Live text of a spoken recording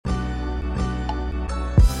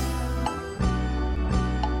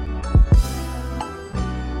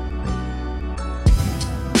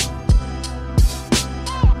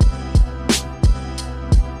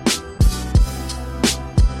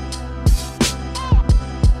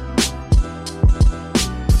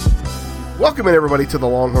Welcome in, everybody, to the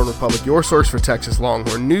Longhorn Republic, your source for Texas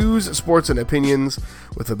Longhorn news, sports, and opinions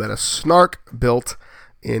with a bit of snark built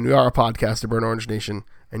in. We are a podcast of Burnt Orange Nation,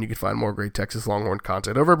 and you can find more great Texas Longhorn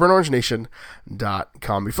content over at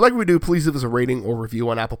BurnOrangeNation.com. If you like what we do, please leave us a rating or review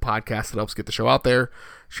on Apple Podcasts. It helps get the show out there.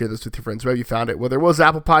 Share this with your friends wherever you found it, whether it was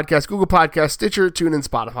Apple Podcasts, Google Podcasts, Stitcher, TuneIn,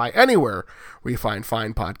 Spotify, anywhere where you find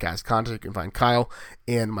fine podcast content. You can find Kyle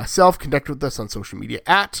and myself. Connect with us on social media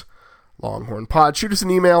at Longhorn Pod. Shoot us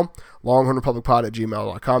an email,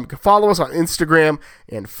 longhornrepublicpod@gmail.com. You can follow us on Instagram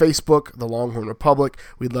and Facebook, the Longhorn Republic.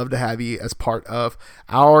 We'd love to have you as part of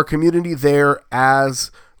our community there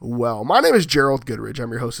as well. My name is Gerald Goodridge.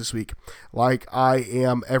 I'm your host this week, like I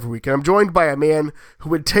am every week. And I'm joined by a man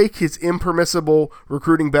who would take his impermissible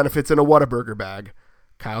recruiting benefits in a Whataburger bag.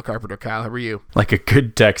 Kyle Carpenter. Kyle, how are you? Like a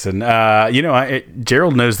good Texan.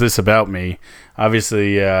 Gerald knows this about me.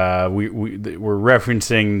 Obviously, we're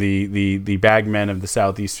referencing the bagmen of the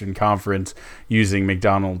Southeastern Conference using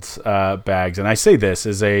McDonald's bags. And I say this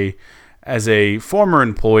as a former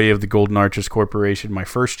employee of the Golden Arches Corporation, my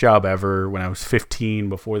first job ever when I was 15,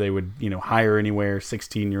 before they would hire anywhere,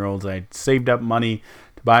 16-year-olds. I saved up money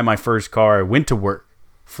to buy my first car. I went to work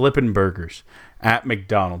flipping burgers at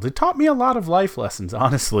McDonald's. It taught me a lot of life lessons,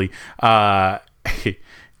 honestly.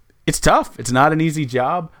 It's tough. It's not an easy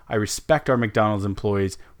job. I respect our McDonald's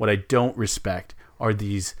employees. What I don't respect are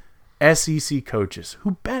these SEC coaches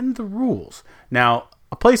who bend the rules. Now,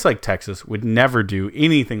 a place like Texas would never do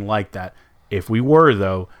anything like that. If we were,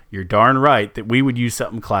 though, you're darn right that we would use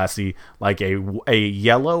something classy like a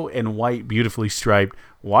yellow and white beautifully striped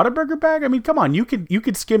Whataburger bag. I mean, come on, you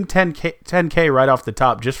could skim 10K right off the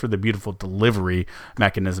top just for the beautiful delivery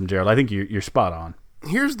mechanism, Gerald. I think you're spot on.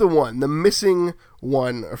 Here's the missing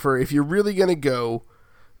one for if you're really going to go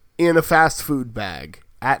in a fast food bag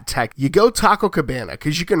at Tech. You go Taco Cabana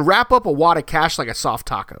because you can wrap up a wad of cash like a soft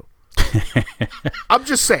taco. I'm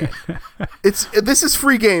just saying, this is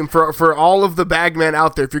free game for all of the bagmen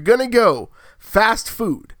out there. If you're gonna go fast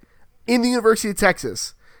food in the University of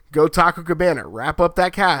Texas, go Taco Cabana, wrap up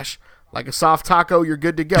that cash like a soft taco. You're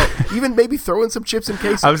good to go. Even maybe throw in some chips and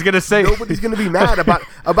queso. I was gonna say nobody's gonna be mad about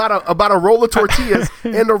a roll of tortillas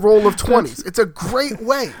and a roll of 20s. It's a great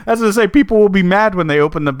way. I was gonna say people will be mad when they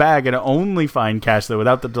open the bag and only find cash though,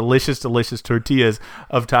 without the delicious tortillas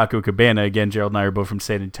of Taco Cabana. Again, Gerald and I are both from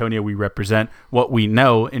San Antonio. We represent what we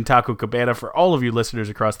know, in Taco Cabana, for all of you listeners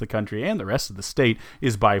across the country and the rest of the state,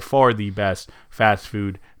 is by far the best fast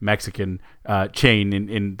food Mexican chain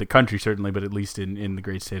in the country, certainly, but at least in the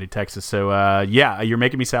great state of Texas. So, you're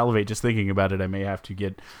making me salivate just thinking about it. I may have to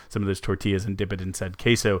get some of those tortillas and dip it in said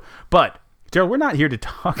queso. But, Gerald, we're not here to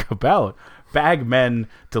talk about bagmen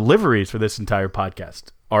deliveries for this entire podcast,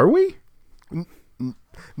 are we?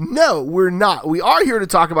 No, we're not. We are here to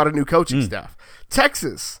talk about a new coaching staff.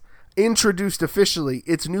 Texas introduced officially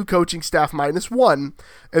its new coaching staff -1,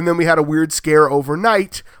 and then we had a weird scare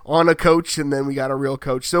overnight on a coach, and then we got a real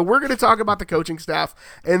coach. So we're going to talk about the coaching staff,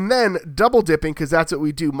 and then double dipping, because that's what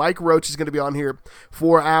we do. Mike Roach is going to be on here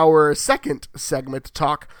for our second segment to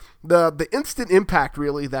talk the instant impact,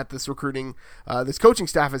 really, that this recruiting, this coaching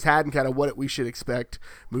staff has had, and kind of what we should expect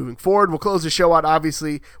moving forward. We'll close the show out,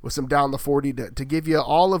 obviously, with some Down the 40 to give you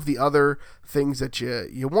all of the other things that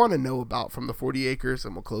you want to know about from the 40 acres,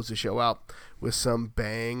 and we'll close the show out with some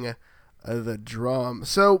Bang the Drum.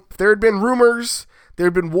 So there had been rumors, there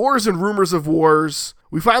had been wars and rumors of wars.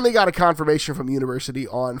 We finally got a confirmation from the university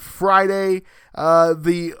on Friday.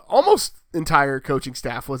 The almost entire coaching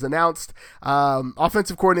staff was announced.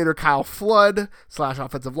 Offensive coordinator Kyle Flood /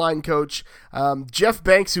 offensive line coach Jeff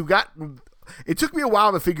Banks, who got... It took me a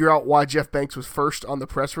while to figure out why Jeff Banks was first on the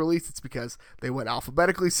press release. It's because they went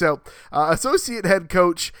alphabetically. So, associate head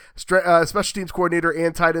coach, special teams coordinator,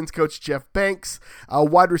 and tight ends coach Jeff Banks,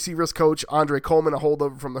 wide receivers coach Andre Coleman, a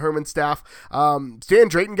holdover from the Herman staff. Stan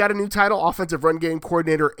Drayton got a new title, offensive run game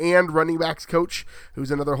coordinator and running backs coach,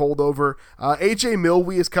 who's another holdover. AJ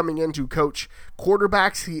Milwee is coming in to coach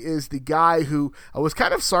quarterbacks. He is the guy who was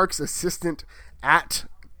kind of Sark's assistant at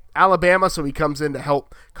Alabama, so he comes in to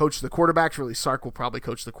help coach the quarterbacks. Really, Sark will probably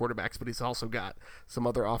coach the quarterbacks, but he's also got some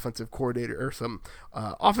other offensive coordinator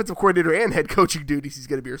and head coaching duties he's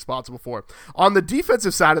going to be responsible for. On the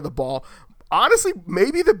defensive side of the ball, honestly,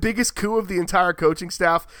 maybe the biggest coup of the entire coaching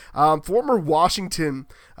staff, former Washington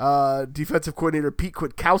defensive coordinator Pete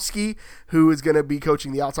Kwiatkowski, who is going to be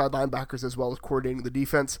coaching the outside linebackers as well as coordinating the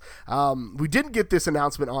defense. We didn't get this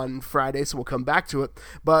announcement on Friday, so we'll come back to it.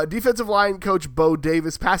 But defensive line coach Bo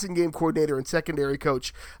Davis, passing game coordinator and secondary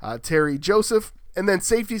coach Terry Joseph, And then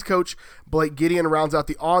safeties coach Blake Gideon rounds out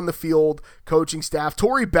the on-the-field coaching staff.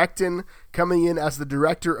 Torrey Becton coming in as the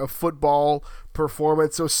director of football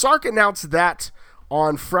performance. So Sark announced that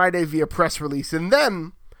on Friday via press release. And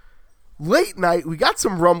then late night, we got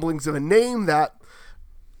some rumblings of a name that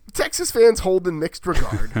Texas fans hold in mixed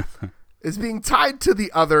regard is being tied to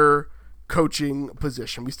the other coaching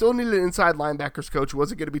position. We still needed an inside linebackers coach.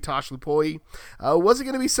 Was it going to be Tosh Lupoi? Was it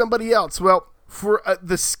going to be somebody else? Well, for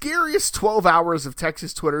the scariest 12 hours of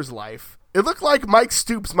Texas Twitter's life, it looked like Mike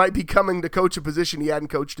Stoops might be coming to coach a position he hadn't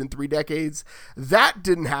coached in 3 decades. That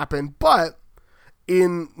didn't happen, but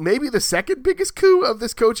in maybe the second biggest coup of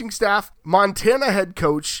this coaching staff, Montana head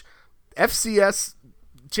coach, FCS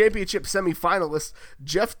championship semifinalist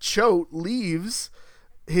Jeff Choate leaves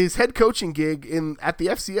his head coaching gig at the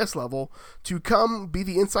FCS level to come be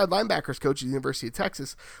the inside linebackers coach at the University of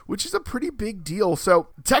Texas, which is a pretty big deal. So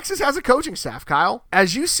Texas has a coaching staff, Kyle.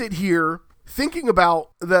 As you sit here thinking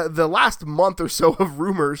about the last month or so of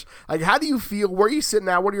rumors, like, how do you feel? Where are you sitting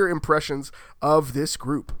now? What are your impressions of this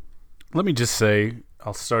group? Let me just say,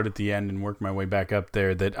 I'll start at the end and work my way back up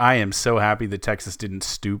there, that I am so happy that Texas didn't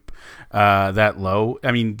stoop that low.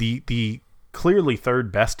 I mean, the clearly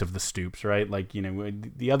third best of the Stoops, right? Like, you know,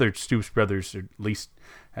 the other Stoops brothers at least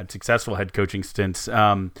had successful head coaching stints.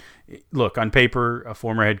 Look, on paper, a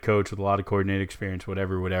former head coach with a lot of coordinated experience,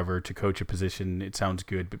 whatever, to coach a position, it sounds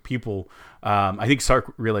good. But people, I think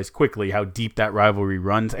Sark realized quickly how deep that rivalry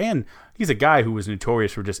runs. And he's a guy who was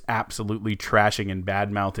notorious for just absolutely trashing and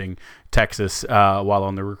bad-mouthing Texas while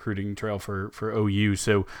on the recruiting trail for OU.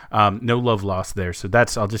 So no love lost there. So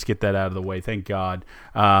I'll just get that out of the way. Thank God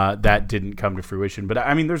that didn't come to fruition. But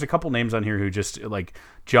I mean, there's a couple names on here who just like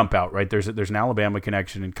jump out, right? There's an Alabama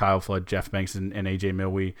connection in Kyle Flood, Jeff Banks, and AJ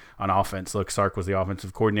Milwee on offense. Look, Sark was the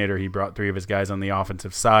offensive coordinator. He brought 3 of his guys on the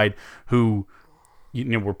offensive side who, you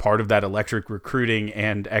know, were part of that electric recruiting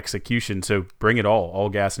and execution. So bring it all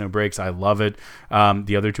gas, no brakes. I love it.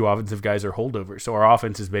 The other 2 offensive guys are holdovers. So our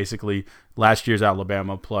offense is basically last year's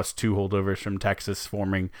Alabama plus 2 holdovers from Texas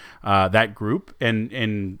forming that group.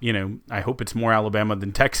 And you know, I hope it's more Alabama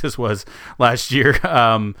than Texas was last year.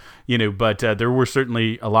 You know, but there were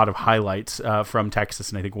certainly a lot of highlights from Texas,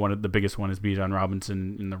 and I think the biggest one is Bijan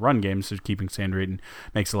Robinson in the run game. So keeping Sandra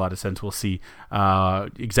makes a lot of sense. We'll see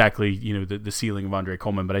exactly, you know, the ceiling of Andre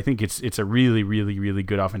Coleman, but I think it's a really, really, really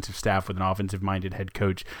good offensive staff with an offensive-minded head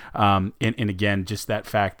coach. And again, just that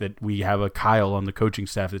fact that we have a Kyle on the coaching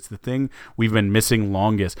staff, it's the thing we've been missing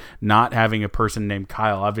longest, not having a person named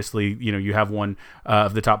Kyle. Obviously, you know, you have one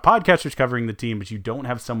of the top podcasters covering the team, but you don't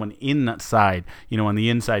have someone in that side, you know, on the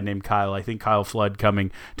inside named Kyle. I think Kyle Flood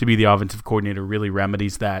coming to be the offensive coordinator really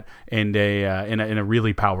remedies that in a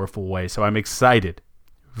really powerful way. So I'm excited.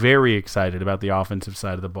 Very excited about the offensive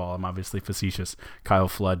side of the ball. I'm obviously facetious. Kyle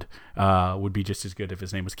Flood would be just as good if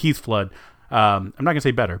his name was Keith Flood. I'm not going to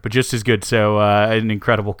say better, but just as good. So an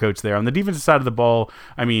incredible coach there. On the defensive side of the ball,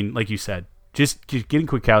 I mean, like you said, just getting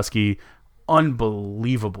Kwiatkowski,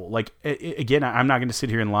 unbelievable. Like, again, I'm not going to sit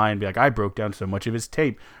here and lie and be like, I broke down so much of his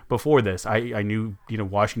tape before this. I knew, you know,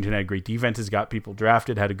 Washington had great defenses, got people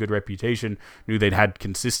drafted, had a good reputation, knew they'd had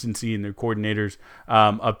consistency in their coordinators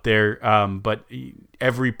up there. But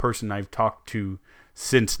every person I've talked to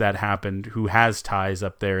since that happened who has ties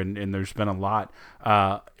up there, and there's been a lot,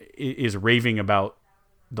 is raving about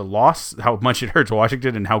the loss, how much it hurts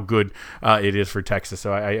Washington, and how good it is for Texas.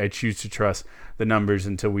 So I choose to trust the numbers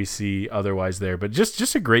until we see otherwise there. But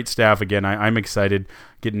just a great staff. Again, I'm excited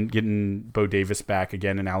getting Bo Davis back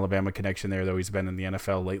again, an Alabama connection there, though he's been in the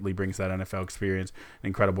NFL lately, brings that NFL experience, an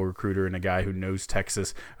incredible recruiter and a guy who knows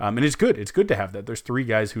Texas. And it's good. It's good to have that. There's 3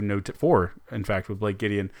 guys who know 4, in fact, with Blake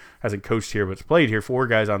Gideon hasn't coached here but's played here, 4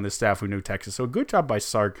 guys on this staff who know Texas. So a good job by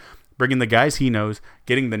Sark, bringing the guys he knows,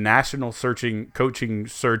 getting the national coaching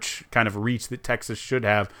search kind of reach that Texas should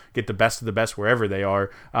have, get the best of the best wherever they are,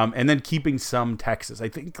 and then keeping some Texas. I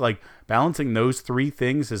think like balancing those 3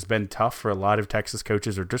 things has been tough for a lot of Texas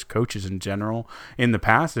coaches, or just coaches in general in the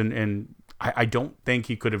past, and I don't think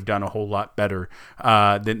he could have done a whole lot better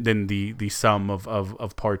than the sum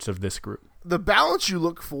of parts of this group. The balance you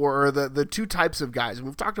look for are the 2 types of guys, and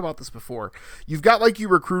we've talked about this before. You've got like your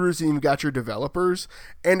recruiters and you've got your developers,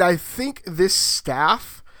 and I think this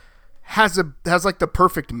staff has like the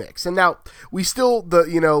perfect mix. And now we still,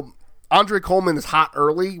 Andre Coleman is hot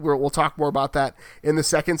early. We'll talk more about that in the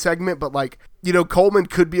second segment, but like, you know, Coleman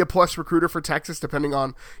could be a plus recruiter for Texas depending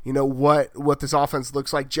on, you know, what this offense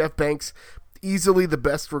looks like. Jeff Banks, easily the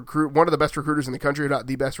best one of the best recruiters in the country, not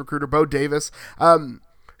the best recruiter. Bo Davis,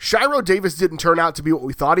 Shiro Davis didn't turn out to be what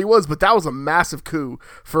we thought he was, but that was a massive coup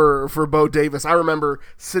for Bo Davis. I remember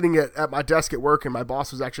sitting at my desk at work, and my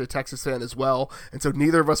boss was actually a Texas fan as well, and so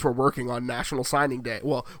neither of us were working on National Signing Day.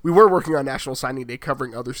 Well, we were working on National Signing Day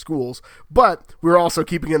covering other schools, but we were also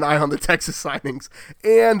keeping an eye on the Texas signings,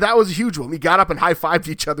 and that was a huge one. We got up and high-fived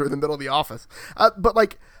each other in the middle of the office. But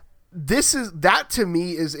like, that to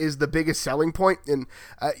me is the biggest selling point. And,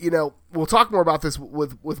 we'll talk more about this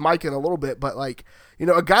with Mike in a little bit, but like,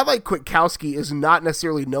 a guy like Kwiatkowski is not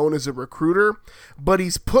necessarily known as a recruiter, but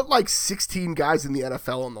he's put like 16 guys in the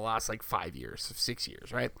NFL in the last like 6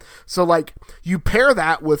 years, right? So like, you pair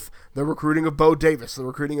that with the recruiting of Bo Davis, the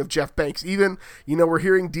recruiting of Jeff Banks, even, we're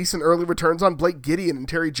hearing decent early returns on Blake Gideon and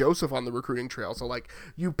Terry Joseph on the recruiting trail. So like,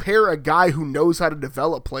 you pair a guy who knows how to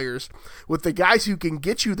develop players with the guys who can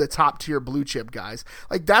get you the top tier blue chip guys.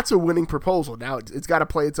 Like, that's a winning proposal. Now it's got to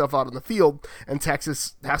play itself out on the field, and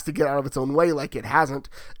Texas has to get out of its own way like it hasn't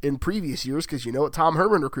in previous years, because Tom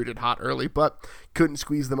Herman recruited hot early but couldn't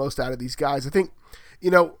squeeze the most out of these guys. I think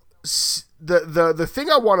the thing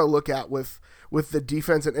I want to look at with the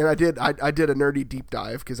defense, and I did a nerdy deep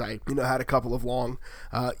dive because I had a couple of long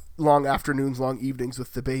afternoons, long evenings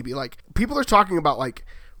with the baby. Like, people are talking about like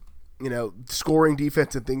scoring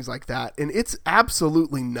defense and things like that, and it's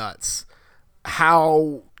absolutely nuts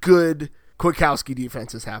how good Kwiatkowski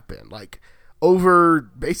defenses have been. Like, over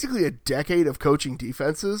basically a decade of coaching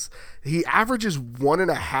defenses, he averages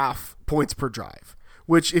 1.5 points per drive,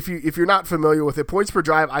 which if you're not familiar with it, points per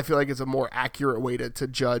drive, I feel like is a more accurate way to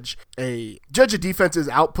judge a defense's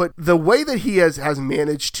output. The way that he has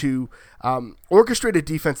managed to orchestrate a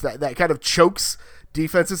defense that kind of chokes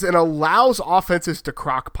defenses and allows offenses to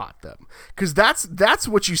crockpot them, because that's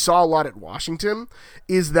what you saw a lot at Washington,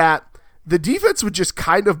 is that the defense would just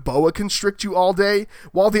kind of boa constrict you all day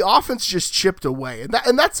while the offense just chipped away.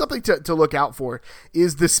 And that's something to look out for,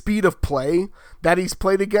 is the speed of play that he's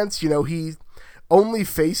played against. He only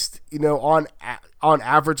faced, on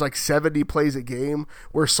average, like 70 plays a game,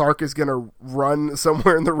 where Sark is going to run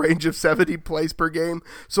somewhere in the range of 70 plays per game.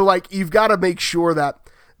 So, like, you've got to make sure that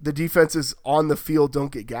the defenses on the field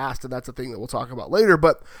don't get gassed, and that's a thing that we'll talk about later.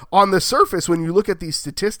 But on the surface, when you look at these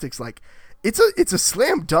statistics, like, it's a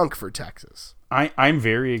slam dunk for Texas. I'm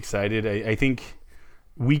very excited. I think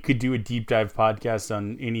we could do a deep dive podcast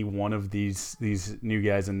on any one of these new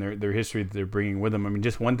guys and their history that they're bringing with them. I mean,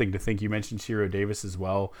 just one thing to think, you mentioned Shiro Davis as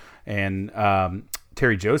well, and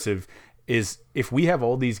Terry Joseph, is if we have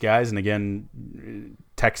all these guys, and again,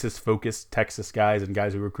 Texas-focused Texas guys and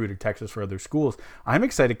guys who recruited Texas for other schools, I'm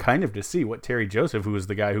excited kind of to see what Terry Joseph, who was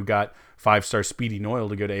the guy who got 5-star Speedy Noyle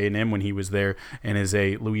to go to A&M when he was there and is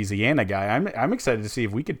a Louisiana guy. I'm excited to see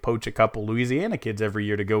if we could poach a couple Louisiana kids every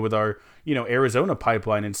year to go with our Arizona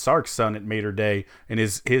pipeline, and Sark's son at Mater Dei and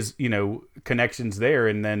his connections there,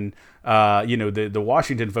 and then the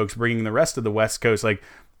Washington folks bringing the rest of the West Coast. Like,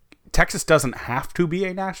 Texas doesn't have to be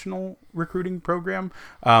a national recruiting program,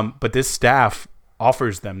 but this staff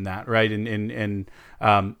offers them that, right? And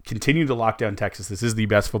continue to lock down Texas. This is the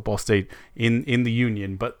best football state in the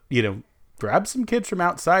union, but grab some kids from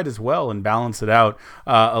outside as well and balance it out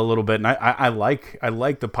a little bit. And I like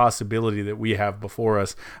the possibility that we have before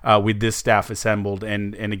us with this staff assembled,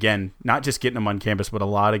 and again, not just getting them on campus, but a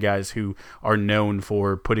lot of guys who are known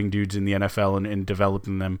for putting dudes in the NFL and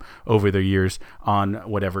developing them over their years on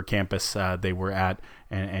whatever campus they were at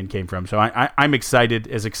and came from. So I'm excited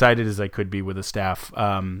as I could be with a staff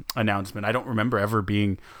announcement. I don't remember ever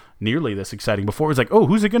being nearly this exciting before. It was like, oh,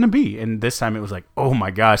 who's it going to be? And this time it was like, oh my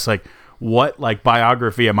gosh, like, what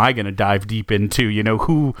biography am I going to dive deep into?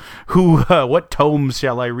 What tomes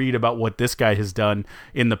shall I read about what this guy has done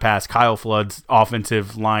in the past? Kyle Flood's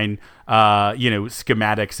offensive line,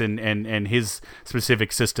 schematics and his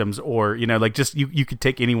specific systems, or just you could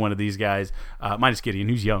take any one of these guys, minus Gideon,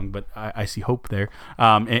 who's young, but I see hope there,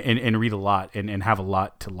 and read a lot and have a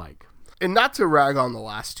lot to like. And not to rag on the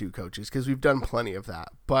last two coaches, because we've done plenty of that,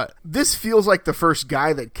 but this feels like the first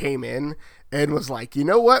guy that came in and was like, you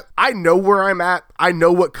know what? I know where I'm at. I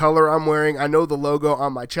know what color I'm wearing. I know the logo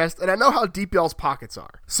on my chest, and I know how deep y'all's pockets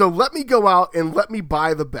are. So let me go out and let me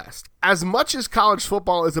buy the best. As much as college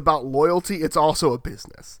football is about loyalty, it's also a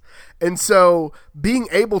business. And so being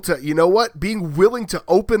able to, being willing to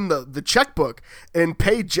open the checkbook and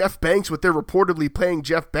pay Jeff Banks what they're reportedly paying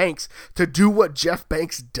Jeff Banks to do what Jeff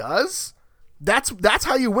Banks does, that's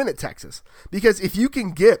how you win at Texas. Because if you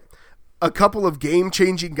can get a couple of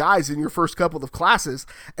game-changing guys in your first couple of classes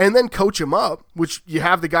and then coach them up, which you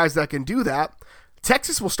have the guys that can do that,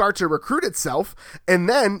 Texas will start to recruit itself, and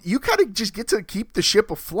then you kind of just get to keep the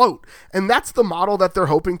ship afloat. And that's the model that they're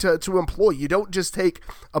hoping to employ. You don't just take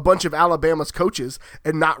a bunch of Alabama's coaches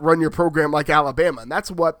and not run your program like Alabama. And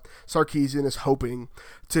that's what Sarkisian is hoping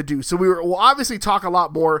to do. So we'll obviously talk a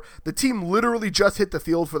lot more. The team literally just hit the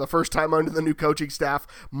field for the first time under the new coaching staff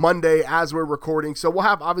Monday as we're recording. So we'll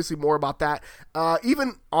have obviously more about that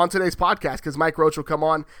even on today's podcast, because Mike Roach will come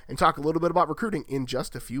on and talk a little bit about recruiting in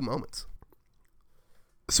just a few moments.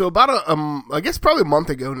 So about I guess probably a month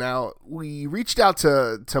ago now, we reached out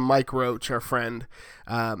to Mike Roach, our friend,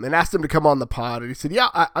 and asked him to come on the pod. And he said, yeah,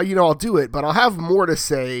 I'll do it, but I'll have more to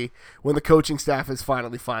say when the coaching staff is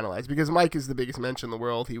finally finalized, because Mike is the biggest mensch in the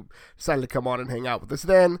world. He decided to come on and hang out with us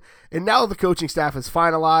then. And now the coaching staff is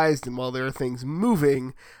finalized, and while there are things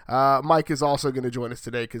moving, Mike is also going to join us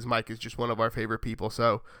today, because Mike is just one of our favorite people.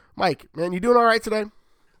 So, Mike, man, you doing all right today?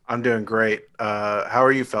 I'm doing great. How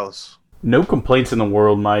are you fellas? No complaints in the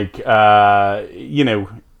world, Mike. It's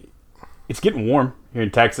getting warm here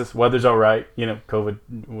in Texas. Weather's all right.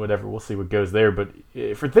 COVID, whatever. We'll see what goes there. But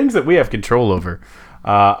for things that we have control over,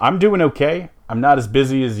 I'm doing okay. I'm not as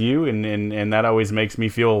busy as you, and that always makes me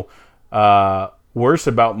feel worse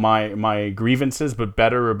about my grievances, but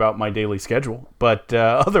better about my daily schedule. But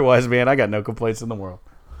otherwise, man, I got no complaints in the world.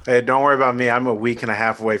 Hey, don't worry about me. I'm a week and a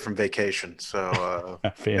half away from vacation. So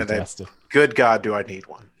fantastic. Good God, do I need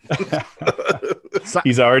one?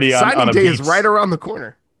 He's already on signing a day beach. is right around the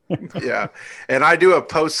corner. Yeah, and I do a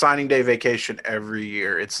post signing day vacation every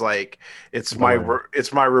year. It's like it's my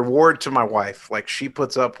reward to my wife. Like, she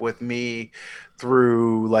puts up with me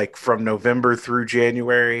through like from November through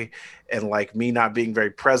January, and like me not being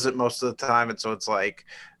very present most of the time. And so it's like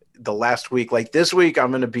the last week, like this week, I'm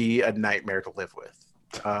going to be a nightmare to live with.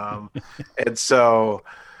 And so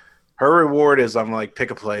her reward is I'm like,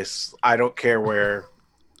 pick a place. I don't care where.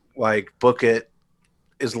 Like, book it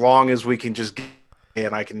as long as we can just get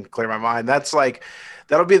and I can clear my mind. That's like,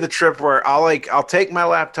 that'll be the trip where I'll take my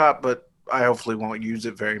laptop, but I hopefully won't use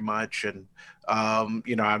it very much. And, I'm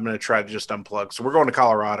going to try to just unplug. So we're going to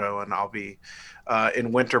Colorado, and I'll be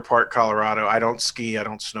in Winter Park, Colorado. I don't ski, I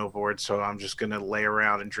don't snowboard. So I'm just going to lay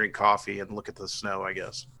around and drink coffee and look at the snow, I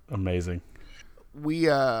guess. Amazing. We,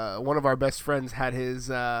 one of our best friends had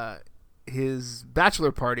his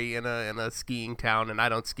bachelor party in a skiing town, and I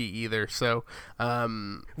don't ski either. So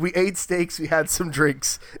we ate steaks, we had some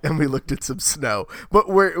drinks, and we looked at some snow. But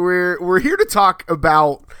we're here to talk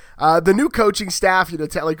about the new coaching staff.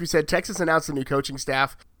 Like we said, Texas announced the new coaching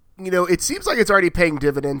staff. It seems like it's already paying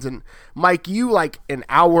dividends. And Mike, you like an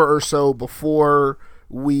hour or so before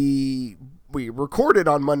we recorded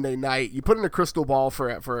on Monday night, you put in a crystal ball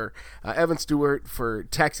for Evan Stewart for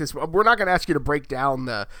Texas. We're not going to ask you to break down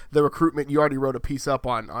the recruitment. You already wrote a piece up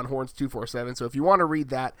on Horns 247. So if you want to read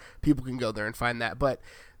that, people can go there and find that. But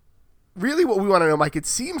really what we want to know, Mike, it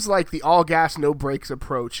seems like the all gas, no brakes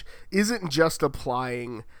approach isn't just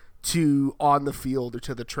applying to on the field or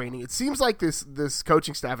to the training. It seems like this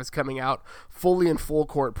coaching staff is coming out fully in full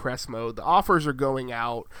court press mode. The offers are going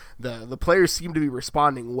out. The players seem to be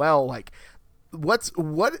responding well. Like, what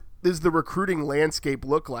does the recruiting landscape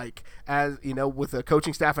look like, as with the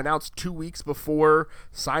coaching staff announced 2 weeks before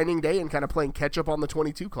signing day and kind of playing catch up on the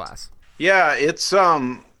 22 class? Yeah, it's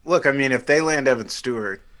look, I mean, if they land Evan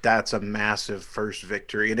Stewart, that's a massive first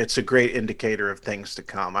victory, and it's a great indicator of things to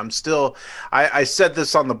come. I said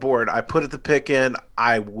this on the board. I put the pick in.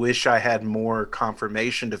 I wish I had more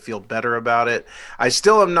confirmation to feel better about it. I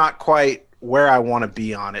still am not quite where I want to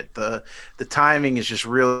be on it. The timing is just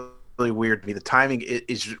really weird to me. The timing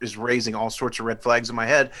is raising all sorts of red flags in my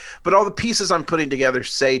head, but all the pieces I'm putting together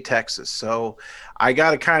say Texas. So I got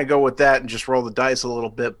to kind of go with that and just roll the dice a little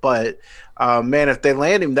bit. But man, if they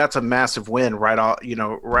land him, that's a massive win right out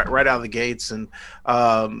of the gates. And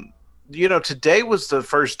today was the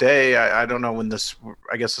first day. I don't know when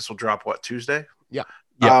I guess this will drop, Tuesday? Yeah.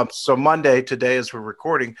 Yeah. So Monday, today as we're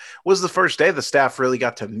recording, was the first day the staff really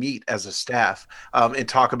got to meet as a staff and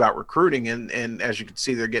talk about recruiting. And as you can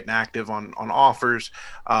see, they're getting active on offers.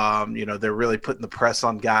 They're really putting the press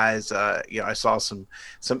on guys. I saw some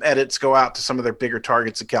edits go out to some of their bigger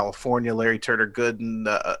targets in California. Larry Turner Gooden,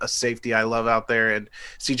 a safety I love out there, and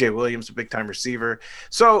CJ Williams, a big-time receiver.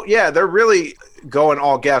 So, yeah, they're really going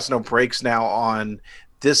all gas, no brakes now on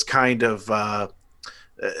this kind of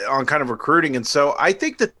recruiting. And so I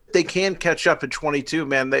think that they can catch up at 22,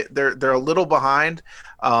 man. They're a little behind,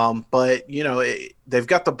 but they've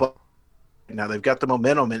got they've got the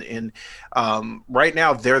momentum, and right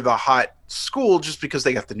now they're the hot school just because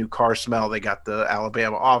they got the new car smell. They got the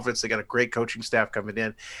Alabama offense. They got a great coaching staff coming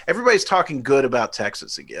in. Everybody's talking good about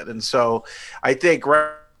Texas again. And so I think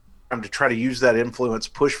right to try to use that influence,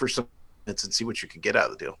 push for some and see what you can get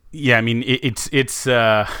out of the deal. Yeah, I mean it's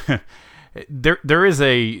there is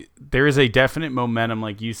a definite momentum,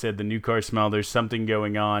 like you said, the new car smell. There's something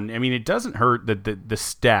going on. I mean, it doesn't hurt that the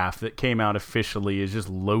staff that came out officially is just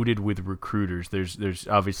loaded with recruiters. There's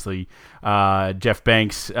obviously Jeff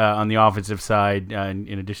Banks on the offensive side,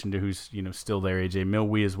 in addition to who's still there, AJ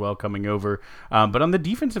Milwee as well coming over. But on the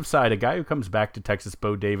defensive side, a guy who comes back to Texas,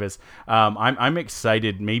 Bo Davis. I'm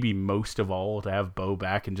excited, maybe most of all, to have Bo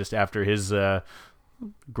back, and just after his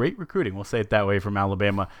great recruiting, we'll say it that way, from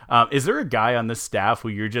Alabama. Is there a guy on this staff who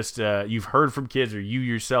you're just you've heard from kids, or you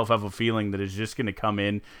yourself have a feeling that is just going to come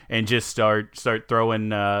in and just start throwing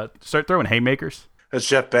haymakers? That's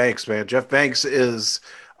Jeff Banks, man. Jeff Banks is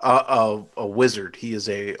a wizard. He is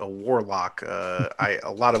a warlock. A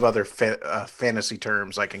lot of other fantasy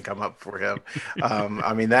terms I can come up for him.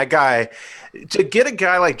 I mean, that guy, to get a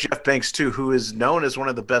guy like Jeff Banks too, who is known as one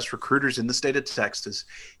of the best recruiters in the state of Texas.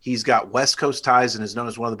 He's got West Coast ties and is known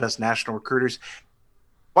as one of the best national recruiters.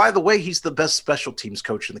 By the way, he's the best special teams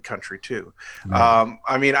coach in the country too.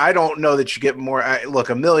 I mean, I don't know that you get more. Look,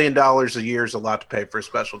 $1 million a year is a lot to pay for a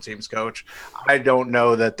special teams coach. I don't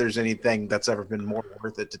know that there's anything that's ever been more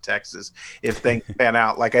worth it to Texas if things pan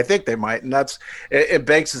out like I think they might. And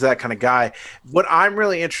Banks is that kind of guy. What I'm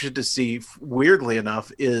really interested to see, weirdly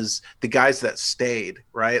enough, is the guys that stayed.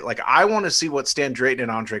 Right, like I want to see what Stan Drayton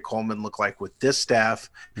and Andre Coleman look like with this staff.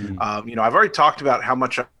 I've already talked about how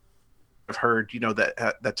much I've heard,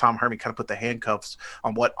 that Tom Herman kind of put the handcuffs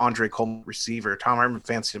on what Andre Coleman receiver. Tom Herman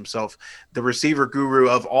fancied himself the receiver guru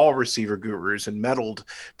of all receiver gurus and meddled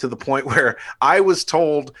to the point where I was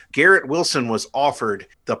told Garrett Wilson was offered.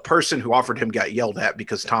 The person who offered him got yelled at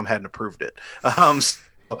because Tom hadn't approved it.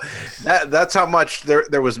 That's how much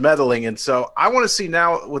there was meddling. And so I want to see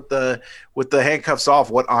now with the handcuffs off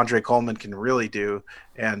what Andre Coleman can really do.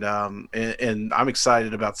 And I'm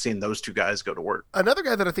excited about seeing those two guys go to work. Another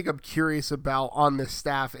guy that I think I'm curious about on this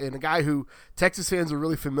staff, and a guy who Texas fans are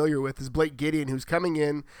really familiar with, is Blake Gideon, who's coming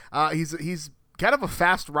in. He's kind of a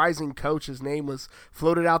fast rising coach. His name was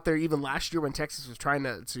floated out there even last year when Texas was trying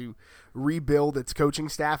to rebuild its coaching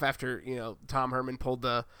staff after Tom Herman pulled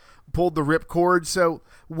the ripcord. So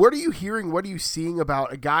what are you hearing? What are you seeing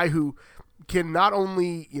about a guy who can not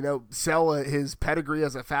only sell his pedigree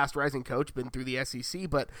as a fast rising coach, been through the SEC,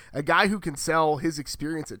 but a guy who can sell his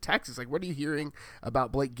experience at Texas? Like, what are you hearing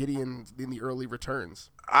about Blake Gideon in the early returns?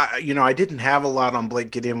 I didn't have a lot on Blake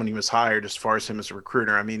Gideon when he was hired as far as him as a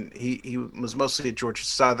recruiter. I mean, he was mostly at Georgia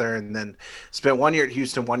Southern and then spent 1 year at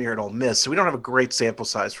Houston, 1 year at Ole Miss. So we don't have a great sample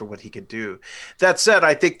size for what he could do. That said,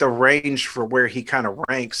 I think the range for where he kind of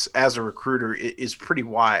ranks as a recruiter is pretty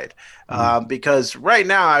wide, because right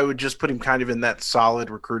now I would just put him kind of in that solid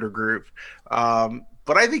recruiter group.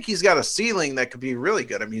 But I think he's got a ceiling that could be really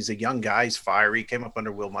good. I mean, he's a young guy. He's fiery. He came up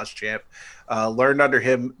under Will Muschamp, learned under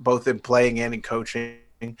him both in playing and in coaching.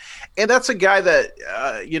 And that's a guy that,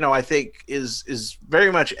 I think is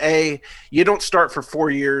very much you don't start for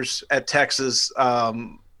 4 years at Texas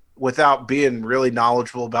without being really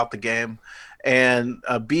knowledgeable about the game. And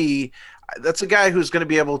B, that's a guy who's going to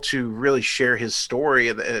be able to really share his story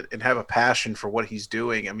and have a passion for what he's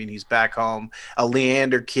doing. I mean, he's back home, a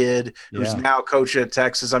Leander kid who's now coaching at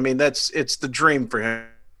Texas. I mean, it's the dream for him.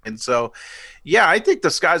 And so, I think the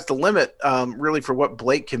sky's the limit, really, for what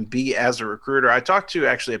Blake can be as a recruiter. I talked to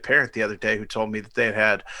actually a parent the other day who told me that they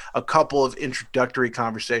had a couple of introductory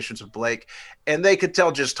conversations with Blake, and they could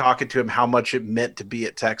tell just talking to him how much it meant to be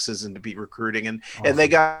at Texas and to be recruiting. And they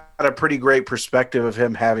got a pretty great perspective of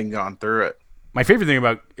him having gone through it. My favorite thing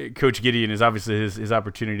about Coach Gideon is obviously his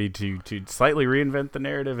opportunity to slightly reinvent the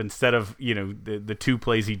narrative instead of the two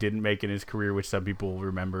plays he didn't make in his career, which some people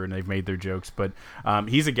remember and they've made their jokes. But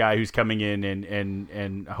he's a guy who's coming in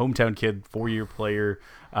and a hometown kid, 4-year player,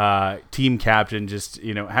 team captain, just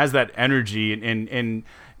has that energy and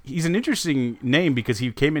he's an interesting name because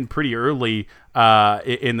he came in pretty early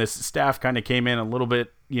in this staff. Kind of came in a little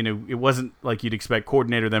bit. It wasn't like you'd expect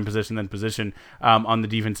coordinator, then position on the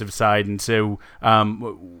defensive side. And so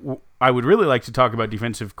I would really like to talk about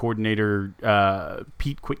defensive coordinator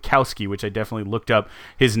Pete Kwiatkowski, which I definitely looked up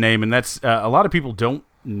his name. And that's a lot of people don't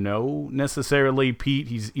know necessarily Pete.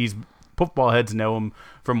 He's football heads know him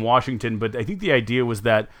from Washington. But I think the idea was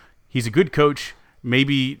that he's a good coach.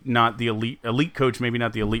 Maybe not the elite coach, maybe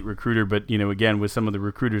not the elite recruiter, but, again, with some of the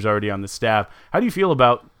recruiters already on the staff. How do you feel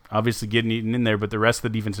about obviously getting Eaton in there, but the rest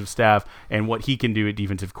of the defensive staff and what he can do at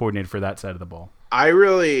defensive coordinator for that side of the ball? I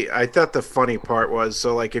thought the funny part was,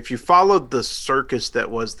 so like if you followed the circus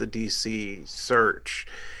that was the DC search,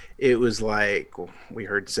 it was like we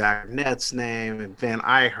heard Zach Arnett's name, and man,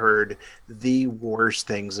 I heard the worst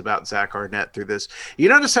things about Zach Arnett through this. You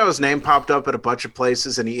notice how his name popped up at a bunch of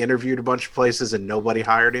places, and he interviewed a bunch of places, and nobody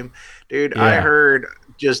hired him, dude. Yeah. I heard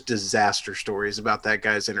just disaster stories about that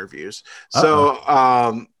guy's interviews.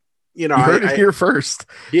 So, you know, You heard it here first.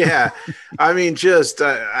 yeah, I mean, just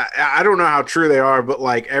I don't know how true they are, but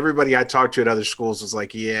like everybody I talked to at other schools was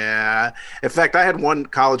like, yeah. In fact, I had one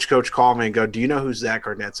college coach call me and go, "Do you know who Zach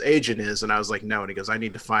Arnett's agent is?" And I was like, "No." And he goes, "I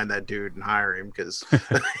need to find that dude and hire him because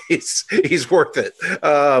he's worth it."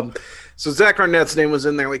 So Zach Arnett's name was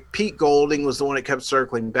in there. Like Pete Golding was the one it kept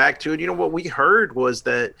circling back to, and you know what we heard was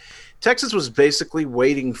that Texas was basically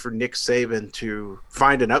waiting for Nick Saban to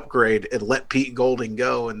find an upgrade and let Pete Golding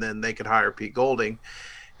go, and then they could hire Pete Golding.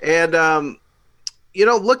 And, you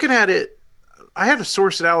know, looking at it, I had a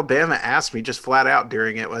source in Alabama ask me just flat out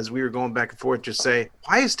during it as we were going back and forth, just say,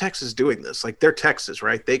 why is Texas doing this? Like, they're Texas,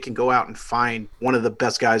 right? They can go out and find one of the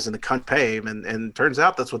best guys in the country, pay him, and it turns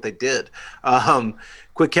out that's what they did.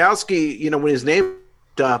 Kwiatkowski, you know, when his name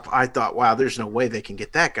up, I thought, wow, there's no way they can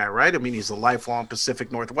get that guy, right? I mean, he's a lifelong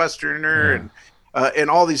Pacific Northwesterner and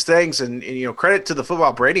all these things. And, you know, credit to the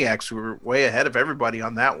Football Brainiacs who were way ahead of everybody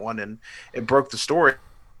on that one, and it broke the story.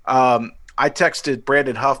 I texted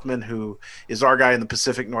Brandon Huffman, who is our guy in the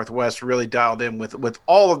Pacific Northwest, really dialed in with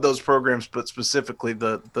all of those programs, but specifically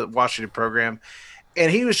the Washington program. And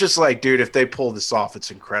he was just like, dude, if they pull this off,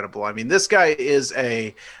 it's incredible. I mean, this guy is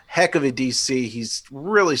a heck of a DC. He's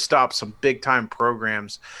really stopped some big time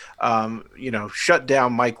programs, you know, shut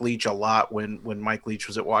down Mike Leach a lot when Mike Leach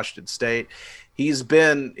was at Washington State. He's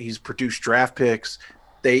produced draft picks.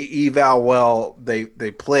 They eval well. They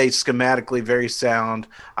play schematically very sound.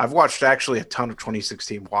 I've watched actually a ton of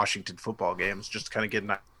 2016 Washington football games just to kind of get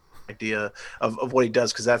an idea of what he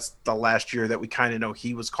does, because that's the last year that we kind of know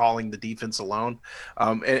he was calling the defense alone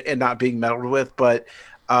and not being meddled with. But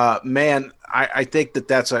man, I think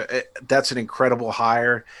that's an incredible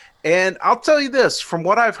hire. And I'll tell you this, from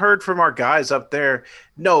what I've heard from our guys up there,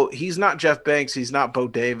 no, he's not Jeff Banks, he's not Bo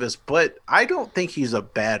Davis, but I don't think he's a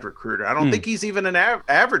bad recruiter. I don't think he's even an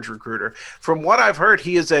average recruiter. From what I've heard,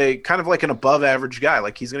 he is a kind of like an above average guy.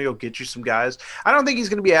 Like, he's going to go get you some guys. I don't think he's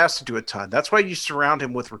going to be asked to do a ton. That's why you surround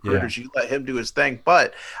him with recruiters. Yeah. You let him do his thing.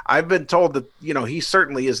 But I've been told that, you know, he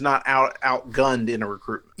certainly is not outgunned in a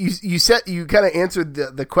recruitment. You kind of answered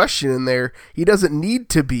the question in there. He doesn't need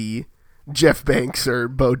to be Jeff Banks or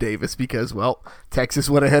Bo Davis because, well, Texas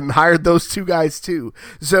went ahead and hired those two guys too.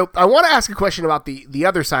 So I want to ask a question about the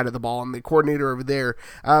other side of the ball and the coordinator over there.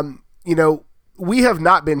 You know, we have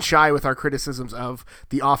not been shy with our criticisms of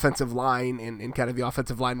the offensive line and kind of the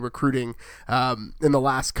offensive line recruiting in the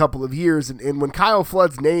last couple of years. And when Kyle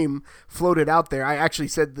Flood's name floated out there, I actually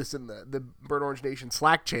said this in the Burnt Orange Nation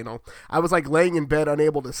Slack channel. I was like laying in bed,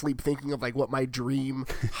 unable to sleep, thinking of like what my dream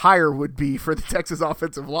hire would be for the Texas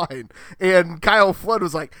offensive line. And Kyle Flood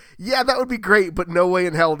was like, yeah, that would be great, but no way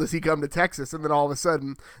in hell does he come to Texas. And then all of a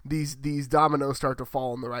sudden, these dominoes start to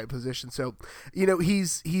fall in the right position. So, you know,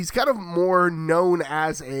 he's kind of more known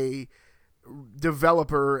as a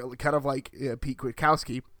developer, kind of like Pete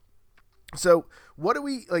Kwiatkowski. So what do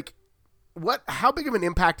we like? How big of an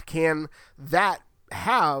impact can that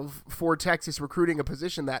have for Texas recruiting a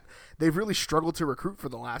position that they've really struggled to recruit for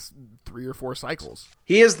the last 3 or 4 cycles?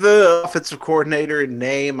 He is the offensive coordinator in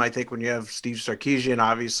name. I think when you have Steve Sarkisian,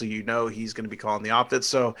 obviously, you know, he's going to be calling the offense.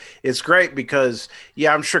 So it's great because,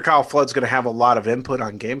 yeah, I'm sure Kyle Flood's going to have a lot of input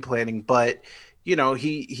on game planning, but, you know,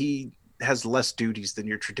 he has less duties than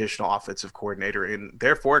your traditional offensive coordinator and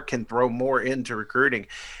therefore can throw more into recruiting.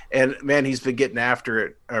 And man, he's been getting after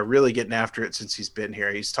it, really getting after it since he's been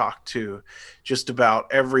here. He's talked to just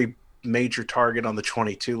about every major target on the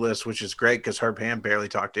 22 list, which is great because Herb Hand barely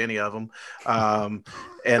talked to any of them.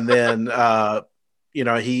 And then, you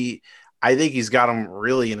know, I think he's got him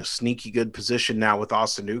really in a sneaky good position now with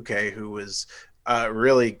Austin Uke, who was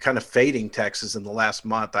really kind of fading Texas in the last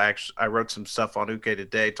month. I wrote some stuff on Uke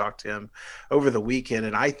today, talked to him over the weekend,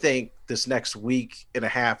 and I think this next week and a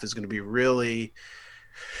half is going to be really,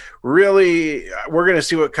 really, we're going to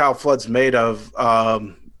see what Kyle Flood's made of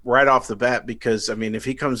right off the bat, because, I mean, if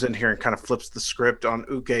he comes in here and kind of flips the script on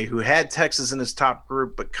Uke, who had Texas in his top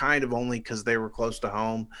group, but kind of only because they were close to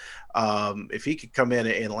home, if he could come in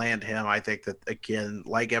and land him, I think that, again,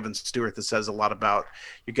 like Evan Stewart, that says a lot about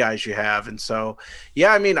you guys you have. And so,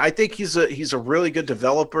 yeah, I mean, I think he's a really good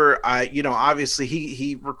developer. You know, obviously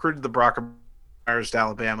he recruited the Brockermeyers to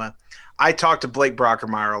Alabama. I talked to Blake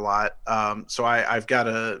Brockermeyer a lot. So I've got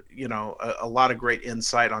a lot of great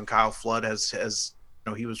insight on Kyle Flood as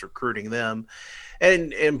he was recruiting them.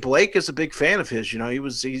 And Blake is a big fan of his. He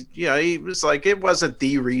was like, it wasn't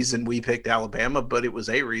the reason we picked Alabama, but it was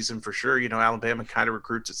a reason for sure. Alabama kind of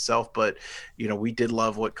recruits itself, but we did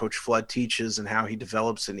love what Coach Flood teaches and how he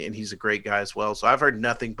develops, and he's a great guy as well. So I've heard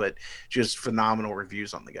nothing but just phenomenal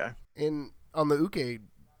reviews on the guy. And on the Uke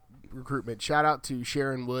recruitment, shout out to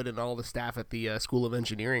Sharon Wood and all the staff at the School of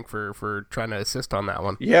Engineering for trying to assist on that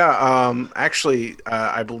one. Yeah, actually,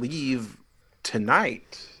 I believe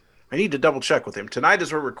tonight. I need to double check with him. Tonight,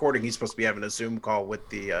 as we're recording, he's supposed to be having a Zoom call with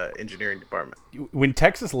the engineering department. When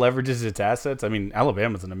Texas leverages its assets, I mean,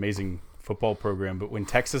 Alabama's an amazing football program, but when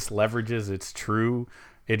Texas leverages its true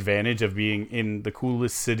advantage of being in the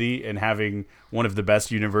coolest city and having one of the best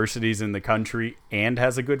universities in the country and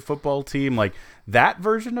has a good football team, like that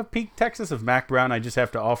version of peak Texas of Mac Brown, I just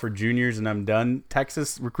have to offer juniors and I'm done.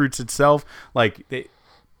 Texas recruits itself. Like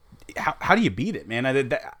how do you beat it,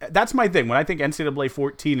 man? That's my thing. When I think NCAA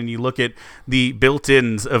 14 and you look at the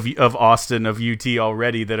built-ins of Austin, of UT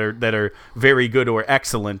already that are very good or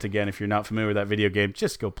excellent. Again, if you're not familiar with that video game,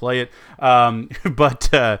 just go play it. But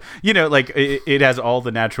it has all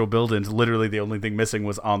the natural build-ins. Literally the only thing missing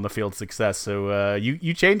was on-the-field success. So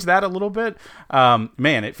you change that a little bit.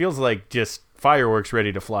 Man, it feels like just fireworks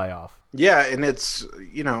ready to fly off. Yeah, and it's,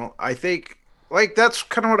 I think, like, that's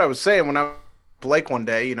kind of what I was saying when I Blake one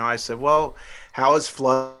day, I said, well, how is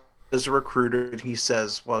Flood as a recruiter? And he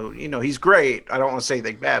says, well, he's great. I don't want to say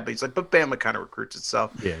anything bad, but he's like, but Bama kind of recruits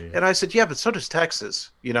itself. Yeah. And I said, yeah, but so does Texas.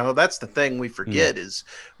 That's the thing we forget is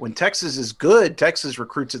when Texas is good, Texas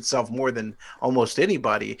recruits itself more than almost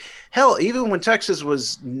anybody. Hell, even when Texas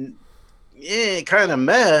was kind of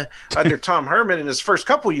meh under Tom Herman in his first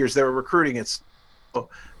couple years, they were recruiting it.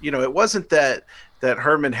 It wasn't that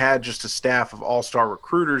Herman had just a staff of all-star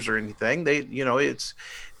recruiters or anything. It's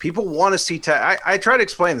people want to see I try to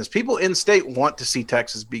explain this. People in state want to see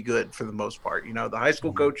Texas be good for the most part. The high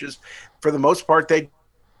school coaches, for the most part, they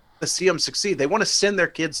see them succeed. They want to send their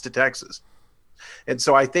kids to Texas. And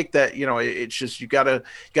so I think that, it's just you gotta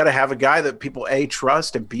have a guy that people A,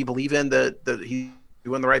 trust, and B, believe in that he's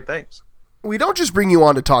doing the right things. We don't just bring you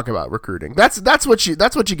on to talk about recruiting. That's what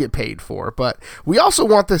you get paid for. But we also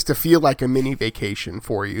want this to feel like a mini vacation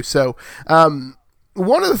for you. So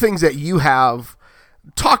one of the things that you have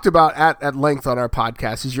talked about at length on our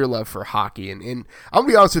podcast is your love for hockey. And I'll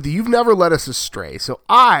be honest with you, you've never led us astray. So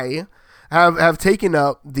I have taken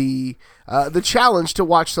up the challenge to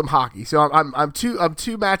watch some hockey. So I'm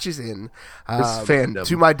two matches in fandom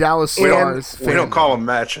to my Dallas Stars. We don't call them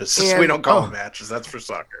matches. We don't call them matches. That's for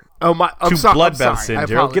soccer. Oh my! I'm two sorry. bloodbaths in,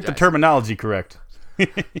 Gerald. Get the terminology correct.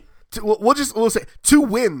 We'll say 2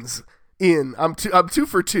 wins in. I'm 2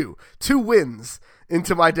 for 2. 2 wins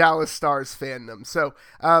into my Dallas Stars fandom. So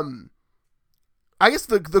I guess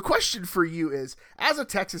the question for you is, as a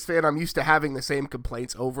Texas fan, I'm used to having the same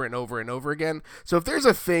complaints over and over and over again. So if there's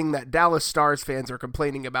a thing that Dallas Stars fans are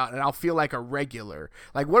complaining about, and I'll feel like a regular,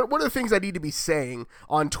 like what are the things I need to be saying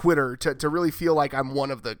on Twitter to really feel like I'm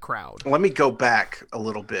one of the crowd? Let me go back a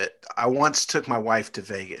little bit. I once took my wife to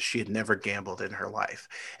Vegas. She had never gambled in her life.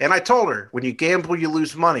 And I told her, when you gamble, you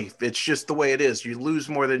lose money. It's just the way it is. You lose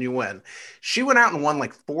more than you win. She went out and won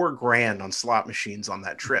like $4,000 on slot machines on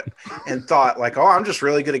that trip and thought like, oh, I'm just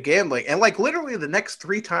really good at gambling. And like literally the next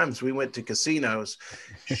 3 times we went to casinos,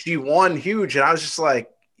 she won huge. And I was just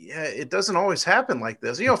like, yeah, it doesn't always happen like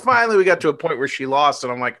this. Finally we got to a point where she lost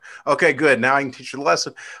and I'm like, okay, good. Now I can teach her the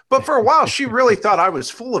lesson. But for a while, she really thought I was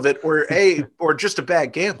full of it or just a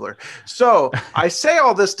bad gambler. So I say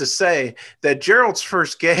all this to say that Gerald's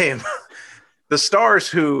first game, the Stars,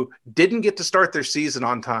 who didn't get to start their season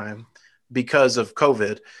on time because of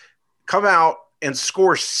COVID, come out and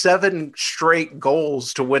score 7 straight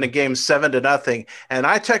goals to win a game 7-0. And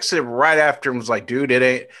I texted him right after and was like, dude, it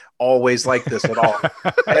ain't always like this at all.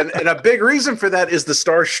 and a big reason for that is the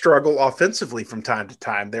Stars struggle offensively from time to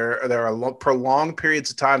time. There are prolonged periods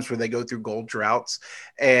of times where they go through goal droughts,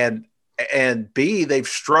 and B, they've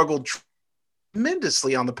struggled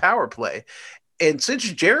tremendously on the power play. And since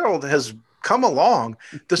Gerald has come along,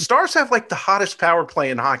 the Stars have like the hottest power play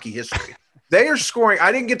in hockey history. They are scoring.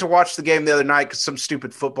 I didn't get to watch the game the other night because some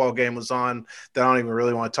stupid football game was on that I don't even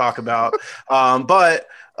really want to talk about. But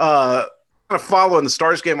I'm following the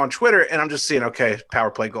Stars game on Twitter, and I'm just seeing, okay,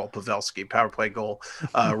 power play goal, Pavelski, power play goal,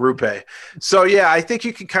 Rupe. So yeah, I think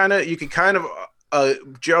you can kind of,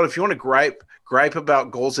 Gerald, if you want to gripe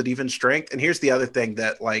about goals at even strength. And here's the other thing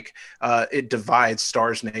that it divides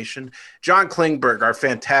Stars Nation. John Klingberg, our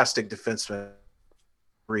fantastic defenseman.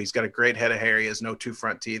 He's got a great head of hair. He has no 2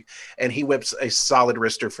 front teeth, and he whips a solid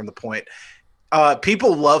wrister from the point.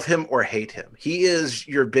 People love him or hate him. He is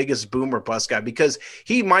your biggest boom or bust guy because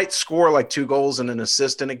he might score like 2 goals and an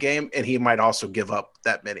assist in a game, and he might also give up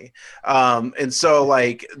that many. And so,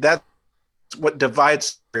 like, that's what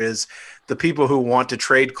divides is the people who want to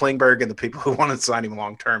trade Klingberg and the people who want to sign him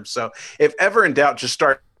long term. So, if ever in doubt, just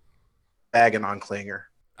start bagging on Klinger.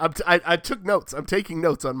 I took notes. I'm taking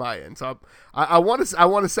notes on my end, so I want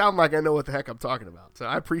to sound like I know what the heck I'm talking about. So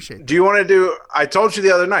I appreciate that. Do you want to do? I told you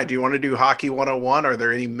the other night. Do you want to do Hockey 101? Are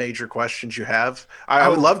there any major questions you have? I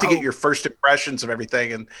would love to get your first impressions of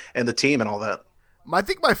everything and the team and all that. I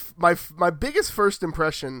think my biggest first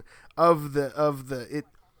impression of it.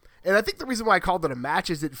 And I think the reason why I called it a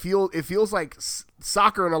match is it feels like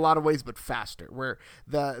soccer in a lot of ways, but faster. Where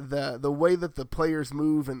the way that the players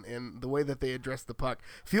move and the way that they address the puck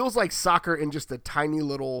feels like soccer in just a tiny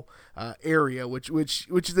little area, which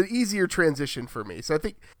is an easier transition for me. So I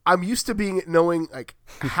think I'm used to knowing like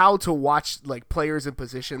how to watch like players and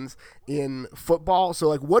positions in football. So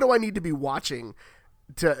like, what do I need to be watching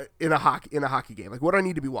in a hockey game? Like, what do I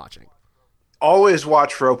need to be watching? Always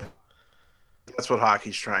watch for open. That's what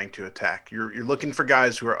hockey's trying to attack. You're looking for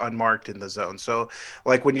guys who are unmarked in the zone. So,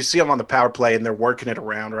 like when you see them on the power play and they're working it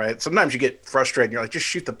around, right? Sometimes you get frustrated and you're like, just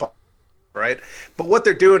shoot the ball, right? But what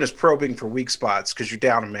they're doing is probing for weak spots because you're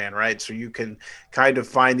down a man, right? So you can kind of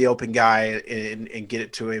find the open guy and get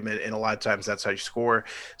it to him, and a lot of times that's how you score.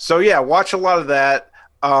 So, yeah, watch a lot of that.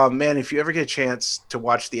 Man, if you ever get a chance to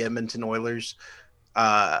watch the Edmonton Oilers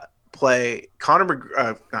play, Connor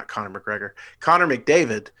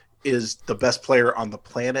McDavid is the best player on the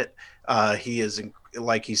planet. He is he's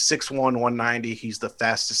 6'1", 190. He's the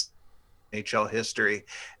fastest in NHL history,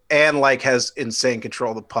 and like has insane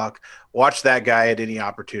control of the puck. Watch that guy at any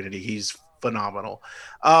opportunity. He's phenomenal.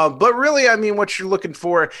 But really, I mean, what you're looking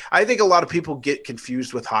for, I think a lot of people get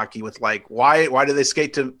confused with hockey with like, why do they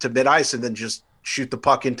skate to mid ice and then just shoot the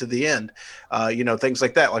puck into the end? Things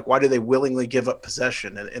like that. Like, why do they willingly give up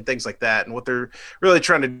possession and things like that? And what they're really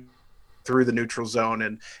trying to do through the neutral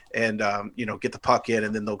zone and get the puck in,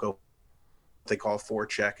 and then they'll go, they call a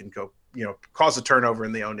forecheck and go, cause a turnover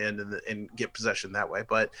in the own end and get possession that way.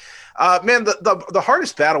 But man, the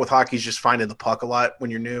hardest battle with hockey is just finding the puck a lot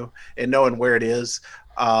when you're new and knowing where it is.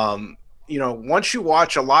 Once you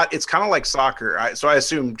watch a lot, it's kind of like soccer. So I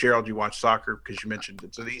assume, Gerald, you watch soccer because you mentioned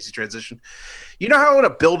it's an easy transition. You know how when a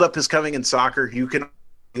buildup is coming in soccer, you can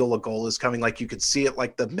feel a goal is coming, like you can see it,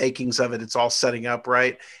 like the makings of it. It's all setting up,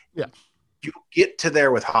 right? Yeah. You get to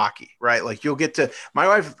there with hockey, right? Like you'll get to my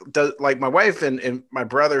wife and my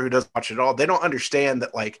brother who doesn't watch it all. They don't understand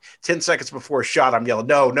that like 10 seconds before a shot, I'm yelling,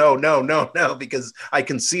 no, because I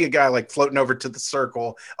can see a guy like floating over to the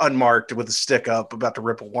circle unmarked with a stick up about to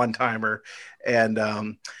rip a one-timer. And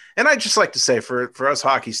I just like to say for us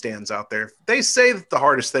hockey stands out there, they say that the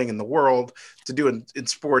hardest thing in the world to do in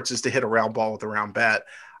sports is to hit a round ball with a round bat.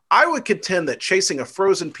 I would contend that chasing a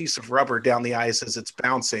frozen piece of rubber down the ice as it's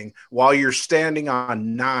bouncing while you're standing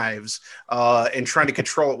on knives and trying to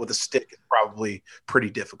control it with a stick is probably pretty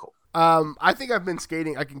difficult. I think I've been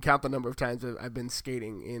skating. I can count the number of times I've been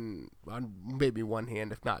skating on maybe one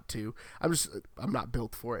hand, if not two. I'm not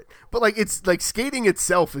built for it. But like, it's like skating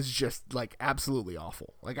itself is just like absolutely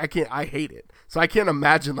awful. Like I hate it. So I can't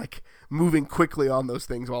imagine like moving quickly on those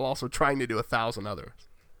things while also trying to do 1,000 others.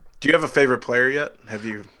 Do you have a favorite player yet? Have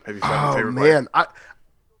you found a favorite player?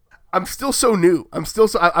 I'm still so new. I'm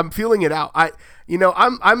feeling it out.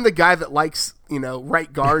 I'm the guy that likes,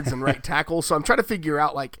 right guards and right tackles. So I'm trying to figure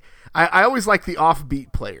out like, I always like the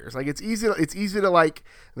offbeat players. Like it's easy to like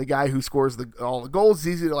the guy who scores all the goals. It's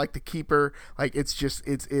easy to like the keeper. Like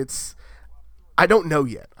it's I don't know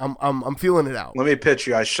yet. I'm feeling it out. Let me pitch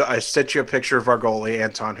you. I sent you a picture of our goalie,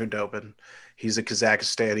 Anton Hudobin. He's a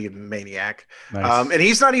Kazakhstani maniac. Nice. And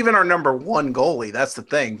he's not even our number one goalie. That's the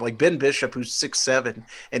thing. Like Ben Bishop, who's 6'7"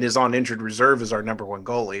 and is on injured reserve, is our number one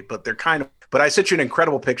goalie. But I sent you an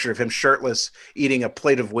incredible picture of him shirtless, eating a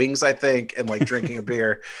plate of wings, I think, and like drinking a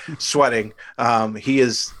beer, sweating. He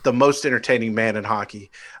is the most entertaining man in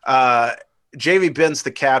hockey. JV Ben's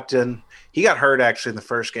the captain. He got hurt actually in the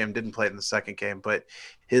first game, didn't play in the second game, but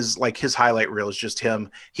his highlight reel is just him.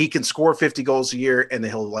 He can score 50 goals a year, and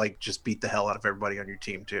then he'll like just beat the hell out of everybody on your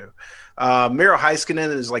team too. Miro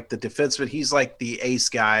Heiskanen is like the defenseman. He's like the ace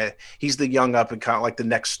guy. He's the young up and kind of like the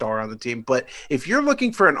next star on the team. But if you're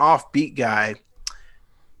looking for an offbeat guy,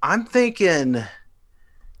 I'm thinking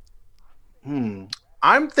Radek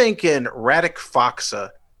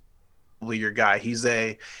Faksa. Your guy. He's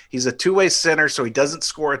a two-way center, so he doesn't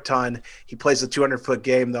score a ton. He plays a 200-foot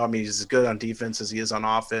game, though. I mean, he's as good on defense as he is on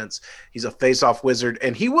offense. He's a face-off wizard,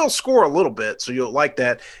 and he will score a little bit, so you'll like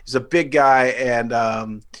that. He's a big guy,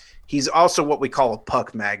 and he's also what we call a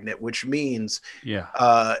puck magnet, which means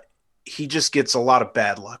he just gets a lot of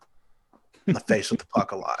bad luck in the face with the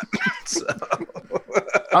puck a lot. So.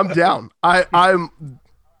 I'm down. I'm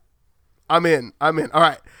in. All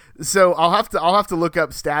right. So I'll have to look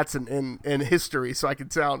up stats and history so I can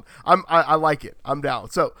sound. I like it. I'm down.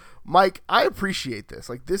 So Mike, I appreciate this.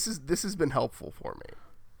 Like this has been helpful for me.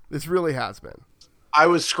 This really has been. I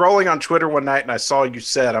was scrolling on Twitter one night and I saw you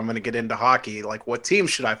said I'm going to get into hockey. Like, what team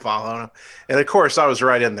should I follow? And of course, I was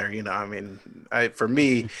right in there. I mean, for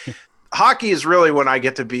me, hockey is really when I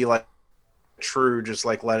get to be like true, just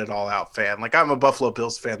like let it all out fan. Like, I'm a Buffalo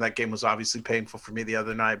Bills fan. That game was obviously painful for me the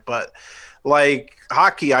other night, but like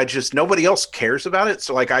hockey, nobody else cares about it.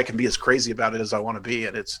 So like I can be as crazy about it as I want to be.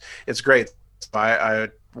 And it's great. I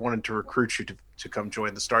wanted to recruit you to come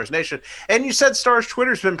join the Stars Nation. And you said Stars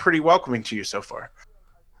Twitter's been pretty welcoming to you so far.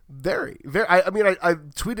 Very, very. I mean, I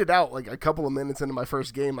tweeted out like a couple of minutes into my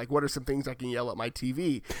first game, like, what are some things I can yell at my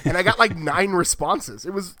TV? And I got like 9 responses.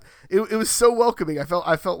 It was so welcoming. I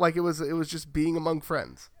felt like it was just being among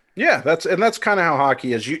friends. Yeah, that's kind of how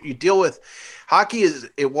hockey is. You deal with hockey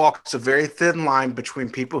it walks a very thin line between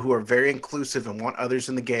people who are very inclusive and want others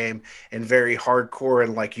in the game and very hardcore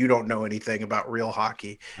and like you don't know anything about real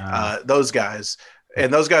hockey. Those guys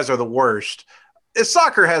are the worst.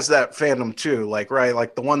 Soccer has that fandom too, like right,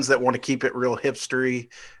 like the ones that want to keep it real hipstery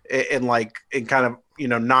and like in kind of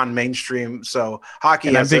non-mainstream. So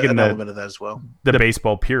hockey has an element of that as well. The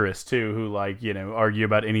baseball purists too, who like argue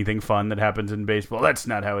about anything fun that happens in baseball. That's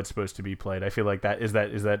not how it's supposed to be played. I feel like that is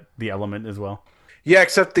the element as well. Yeah,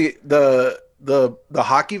 except the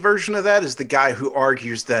hockey version of that is the guy who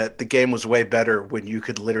argues that the game was way better when you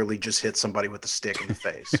could literally just hit somebody with a stick in the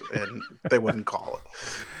face and they wouldn't call it.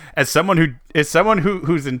 As someone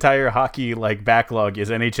whose entire hockey like backlog is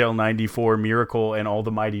NHL '94, Miracle, and all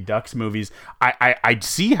the Mighty Ducks movies, I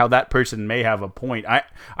see how that person may have a point.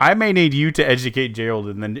 I may need you to educate Gerald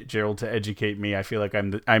and then Gerald to educate me. I feel like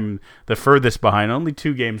I'm the furthest behind, only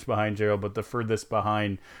 2 games behind Gerald, but the furthest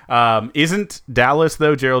behind. Isn't Dallas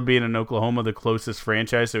though, Gerald being in Oklahoma, the closest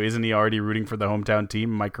franchise? So isn't he already rooting for the hometown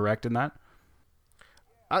team? Am I correct in that?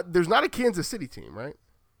 There's not a Kansas City team, right?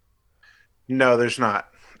 No, there's not.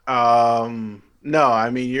 No, I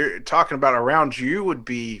mean, you're talking about around you would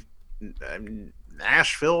be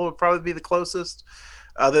Nashville would probably be the closest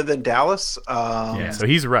other than Dallas. So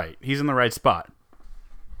he's right. He's in the right spot.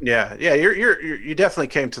 Yeah. You definitely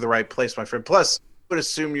came to the right place, my friend. Plus, I would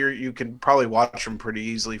assume you can probably watch them pretty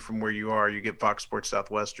easily from where you are. You get Fox Sports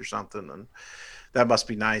Southwest or something, and that must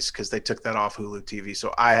be nice because they took that off Hulu TV,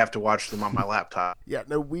 so I have to watch them on my laptop. Yeah,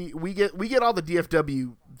 no, we get all the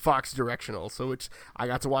DFW Fox directional, so I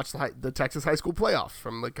got to watch the Texas high school playoffs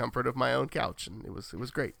from the comfort of my own couch, and it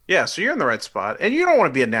was great. Yeah, so you're in the right spot, and you don't want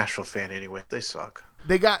to be a Nashville fan anyway. They suck.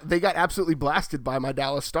 They got absolutely blasted by my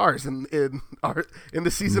Dallas Stars in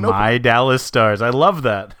the season. My Dallas Stars, I love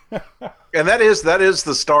that. And that is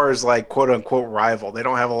the Stars like quote unquote rival. They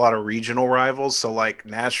don't have a lot of regional rivals, so like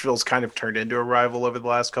Nashville's kind of turned into a rival over the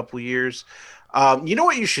last couple of years. You know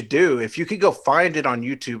what you should do if you could go find it on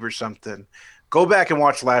YouTube or something. Go back and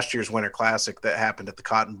watch last year's Winter Classic that happened at the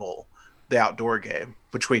Cotton Bowl, the outdoor game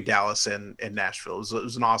between Dallas and Nashville. It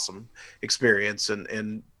was an awesome experience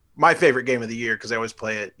and my favorite game of the year because I always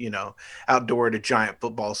play it, outdoor at a giant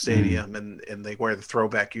football stadium and they wear the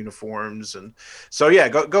throwback uniforms. And so, yeah,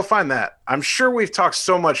 go find that. I'm sure we've talked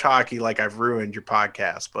so much hockey like I've ruined your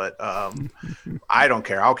podcast, but I don't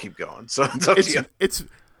care. I'll keep going. So it's up to you.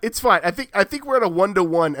 It's fine. I think we're at a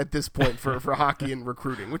 1-to-1 at this point for hockey and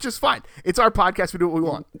recruiting, which is fine. It's our podcast. We do what we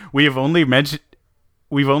want. We've only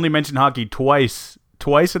mentioned hockey twice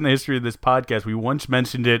in the history of this podcast. We once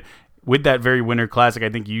mentioned it with that very Winter Classic. I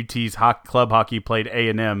think UT's club hockey played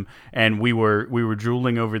A&M, and we were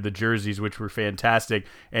drooling over the jerseys, which were fantastic.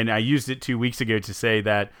 And I used it 2 weeks ago to say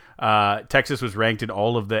that Texas was ranked in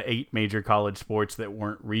all of the 8 major college sports that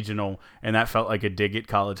weren't regional, and that felt like a dig at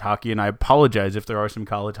college hockey. And I apologize if there are some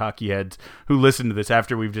college hockey heads who listen to this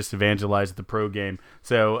after we've just evangelized the pro game.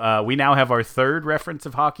 So we now have our 3rd reference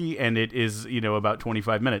of hockey, and it is about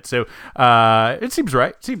 25 minutes. So it seems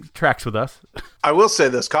right. It tracks with us. I will say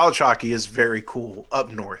this: college hockey is very cool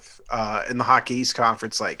up north in the Hockey East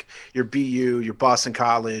Conference. Like your BU, your Boston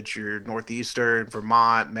College, your Northeastern,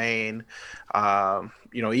 Vermont, Maine.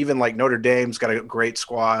 Even like Notre Dame's got a great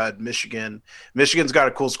squad. Michigan's got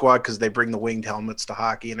a cool squad because they bring the winged helmets to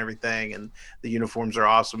hockey and everything, and the uniforms are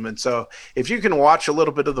awesome. And so, if you can watch a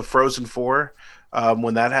little bit of the Frozen Four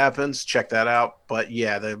when that happens, check that out. But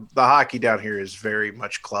yeah, the hockey down here is very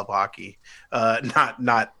much club hockey, not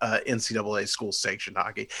NCAA school sanctioned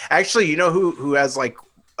hockey. Actually, you know who has like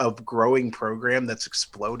a growing program that's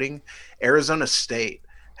exploding. Arizona State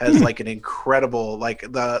has like an incredible, like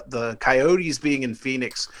the Coyotes being in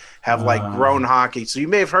Phoenix have like grown hockey. So you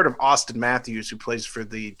may have heard of Austin Matthews, who plays for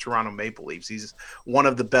the Toronto Maple Leafs. He's one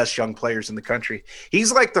of the best young players in the country.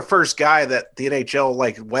 He's like the first guy that the NHL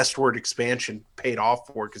like westward expansion paid off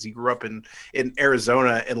for, because he grew up in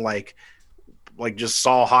Arizona and like just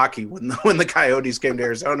saw hockey when the Coyotes came to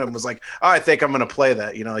Arizona and was like, oh, I think I'm going to play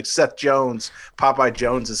that. You know, like Seth Jones, Popeye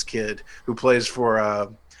Jones's kid, who plays for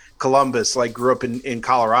Columbus, like grew up in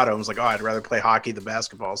Colorado and was like, oh, I'd rather play hockey than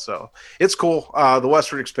basketball. So it's cool. The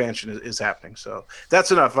westward expansion is happening. So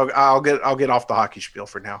that's enough. I'll get off the hockey spiel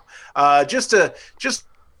for now. I'm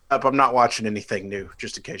not watching anything new,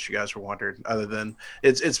 just in case you guys were wondering, other than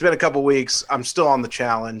it's been a couple weeks. I'm still on the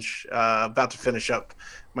challenge, about to finish up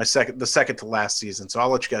the second to last season. So I'll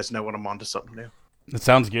let you guys know when I'm on to something new. That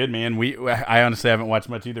sounds good, man. I honestly haven't watched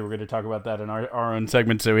much either. We're going to talk about that in our own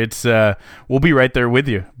segment, so it's we'll be right there with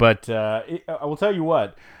you. But I will tell you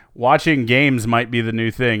what, watching games might be the new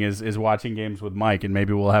thing. Is watching games with Mike, and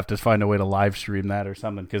maybe we'll have to find a way to live stream that or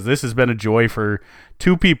something, because this has been a joy for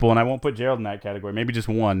two people, and I won't put Gerald in that category. Maybe just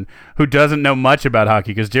one who doesn't know much about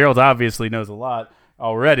hockey, because Gerald obviously knows a lot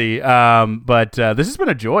already. But this has been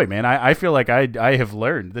a joy, man. I feel like I have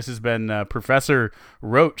learned. This has been Professor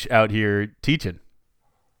Roach out here teaching.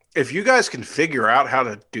 If you guys can figure out how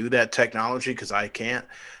to do that technology, because I can't,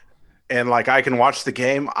 and like I can watch the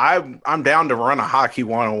game, I'm down to run a hockey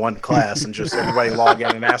 101 class and just everybody log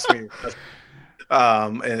in and ask me,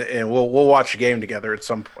 and we'll watch a game together at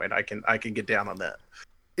some point. I can get down on that.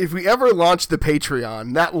 If we ever launch the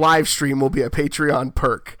Patreon, that live stream will be a Patreon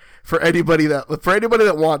perk for anybody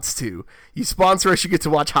that wants to. You sponsor us, you get to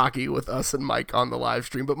watch hockey with us and Mike on the live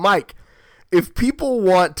stream. But Mike, if people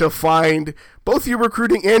want to find both your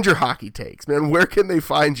recruiting and your hockey takes, man, where can they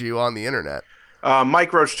find you on the internet?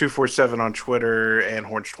 Mike Roach 247 on Twitter and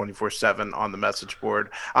Horns 24/7 on the message board.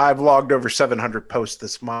 I've logged over 700 posts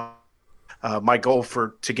this month. My goal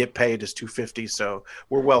to get paid is 250, so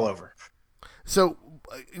we're well over. So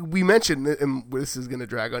we mentioned, and this is going to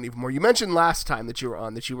drag on even more. You mentioned last time that you were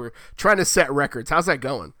on that you were trying to set records. How's that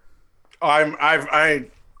going?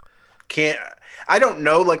 I don't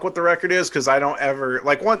know like what the record is, because I don't ever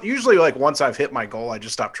usually once I've hit my goal, I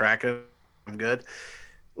just stop tracking. I'm good.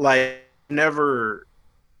 Like never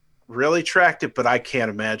really tracked it, but I can't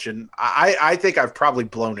imagine. I think I've probably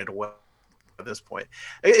blown it away at this point.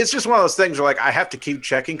 It's just one of those things where like I have to keep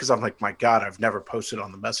checking, because I'm like, my God, I've never posted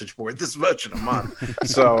on the message board this much in a month.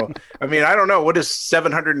 So I mean, I don't know, what is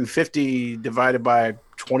 750 divided by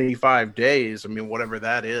 25 days? I mean, whatever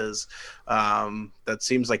that is. That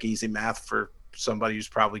seems like easy math for somebody who's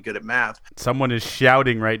probably good at math. Someone is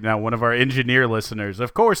shouting right now, one of our engineer listeners.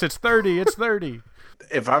 Of course, it's 30. It's 30.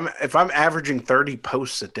 If I'm averaging 30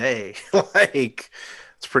 posts a day, like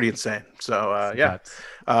it's pretty insane. So yeah.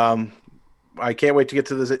 I can't wait to get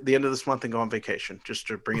to the end of this month and go on vacation, just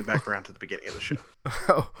to bring it back around to the beginning of the show.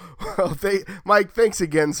 Well, Mike, thanks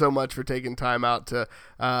again so much for taking time out to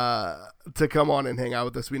come on and hang out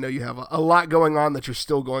with us. We know you have a lot going on that you're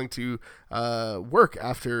still going to work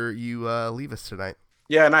after you leave us tonight.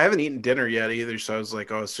 Yeah, and I haven't eaten dinner yet either, so I was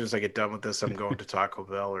like, as soon as I get done with this, I'm going to Taco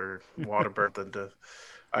Bell or Whataburger.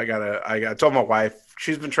 I told my wife,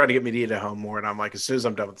 she's been trying to get me to eat at home more, and I'm like, as soon as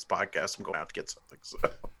I'm done with this podcast, I'm going out to get something. So,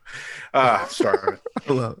 starving.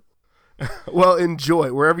 Well,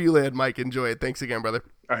 enjoy. Wherever you land, Mike, enjoy it. Thanks again, brother.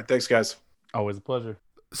 All right, thanks, guys. Always a pleasure.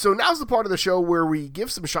 So now's the part of the show where we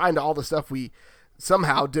give some shine to all the stuff we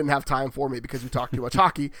somehow didn't have time for, maybe because we talked too much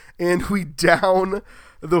hockey, and we down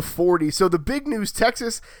the 40. So the big news,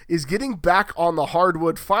 Texas is getting back on the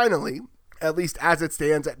hardwood finally, at least as it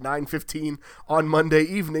stands at 9:15 on Monday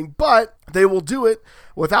evening, but they will do it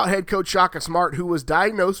without head coach Shaka Smart, who was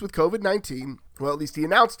diagnosed with COVID-19. Well, at least he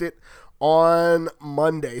announced it on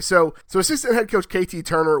Monday. So assistant head coach KT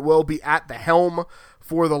Turner will be at the helm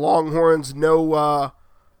for the Longhorns. No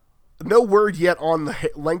word yet on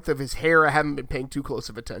the length of his hair. I haven't been paying too close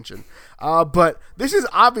of attention. But this is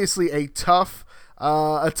obviously a tough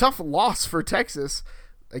loss for Texas,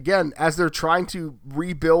 again, as they're trying to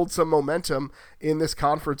rebuild some momentum in this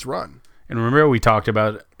conference run. And remember we talked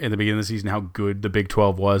about in the beginning of the season how good the Big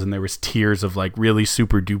 12 was, and there was tiers of like really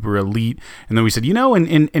super duper elite. And then we said,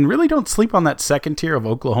 and really don't sleep on that second tier of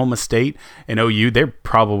Oklahoma State and OU. They're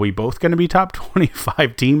probably both going to be top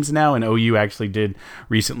 25 teams now. And OU actually did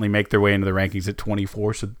recently make their way into the rankings at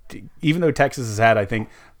 24. So even though Texas has had, I think,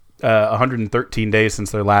 113 days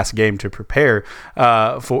since their last game to prepare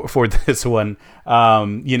for this one,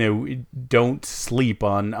 don't sleep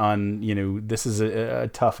on this is a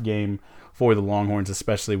tough game for the Longhorns,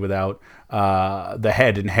 especially without the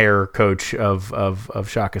head and hair coach of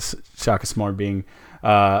Shaka Smart being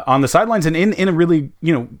on the sidelines and in a really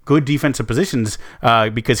good defensive positions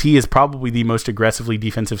because he is probably the most aggressively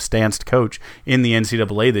defensive stanced coach in the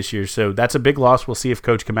NCAA this year. So that's a big loss. We'll see if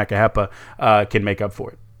Coach Kameka Hepa can make up for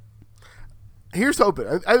it. Here's hoping.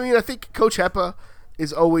 I mean, I think Coach Hepa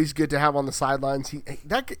is always good to have on the sidelines.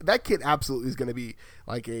 That kid absolutely is going to be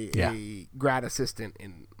like a grad assistant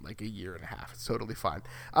in like a year and a half. It's totally fine.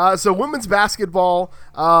 So women's basketball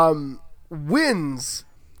wins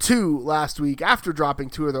 2 last week after dropping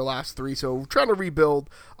 2 of their last 3. So trying to rebuild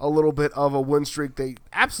a little bit of a win streak. They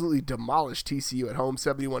absolutely demolished TCU at home,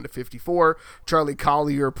 71-54. Charlie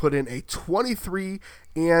Collier put in a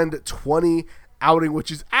 23-20 outing, which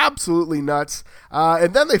is absolutely nuts.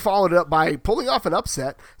 And then they followed it up by pulling off an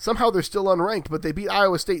upset. Somehow they're still unranked, but they beat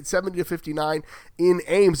Iowa State 70-59 in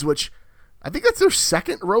Ames, which I think that's their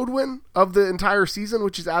second road win of the entire season,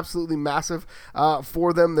 which is absolutely massive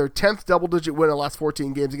for them. Their 10th double-digit win in the last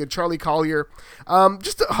 14 games. Again, Charlie Collier,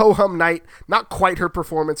 just a ho-hum night. Not quite her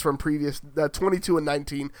performance from previous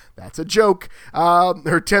 22-19. That's a joke.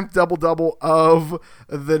 Her 10th double-double of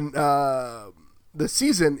the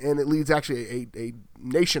season, and it leads actually a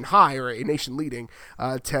nation high or a nation leading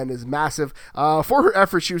 10 is massive. For her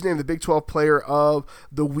effort, she was named the Big 12 Player of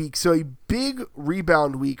the Week. So a big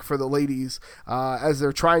rebound week for the ladies as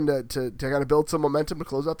they're trying to kind of build some momentum to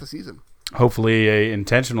close out the season. Hopefully a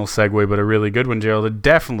intentional segue, but a really good one, Gerald.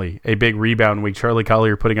 Definitely a big rebound week. Charlie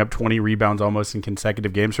Collier putting up 20 rebounds almost in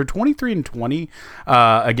consecutive games. Her 23-20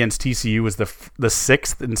 against TCU was the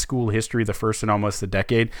 6th in school history, the first in almost a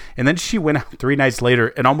decade. And then she went out 3 nights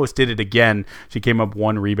later and almost did it again. She came up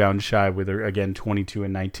 1 rebound shy with her, again,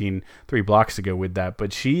 22-19, 3 blocks ago with that.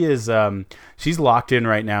 But she is she's locked in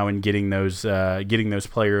right now in getting those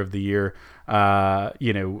Player of the Year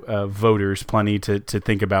voters plenty to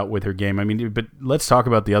think about with her game. I mean, but let's talk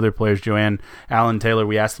about the other players. Joanne Allen Taylor,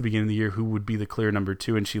 we asked at the beginning of the year who would be the clear number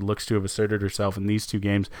 2, and she looks to have asserted herself in these 2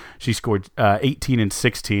 games. She scored 18 and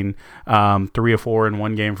 16, 3 of 4 in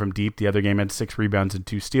one game from deep. The other game had 6 rebounds and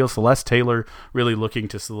 2 steals. Celeste Taylor really looking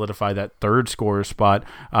to solidify that 3rd scorer spot,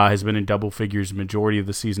 has been in double figures majority of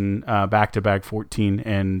the season, back-to-back 14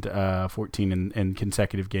 and 14 in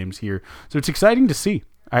consecutive games here. So it's exciting to see.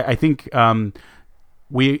 I think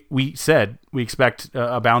we said we expect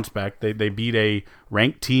a bounce back. They beat a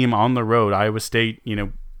ranked team on the road, Iowa State.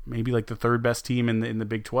 Maybe like the 3rd best team in the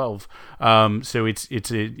Big 12. So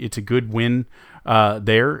it's a good win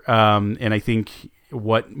there. And I think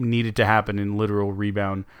what needed to happen in literal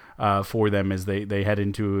rebound for them as they head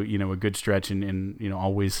into a good stretch and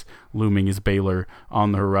always looming is Baylor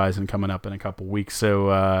on the horizon coming up in a couple weeks.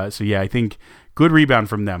 So yeah, I think good rebound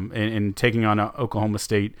from them and taking on Oklahoma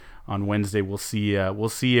State on Wednesday. We'll see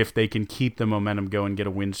if they can keep the momentum going, get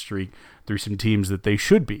a win streak through some teams that they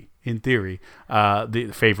should be, in theory,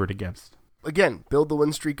 the favorite against. Again, build the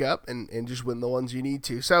win streak up and just win the ones you need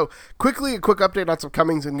to. So, quickly, a quick update on some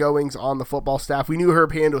comings and goings on the football staff. We knew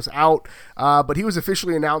Herb Hand was out, but he was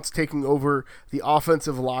officially announced taking over the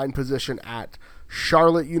offensive line position at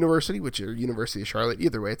Charlotte University, which is University of Charlotte.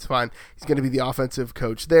 Either way, it's fine. He's going to be the offensive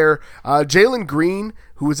coach there. Jalen Green,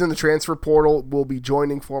 who was in the transfer portal, will be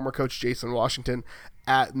joining former coach Jason Washington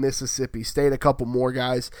at Mississippi State. A couple more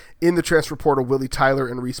guys in the transfer portal, Willie Tyler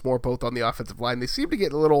and Reese Moore, both on the offensive line. They seem to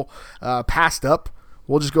get a little passed up.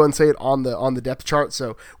 We'll just go ahead and say it on the depth chart.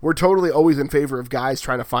 So we're totally always in favor of guys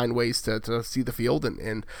trying to find ways to see the field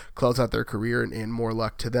and close out their career, and more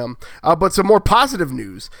luck to them. But some more positive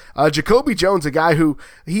news. Jacoby Jones, a guy who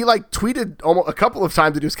he tweeted almost a couple of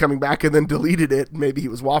times that he was coming back and then deleted it. Maybe he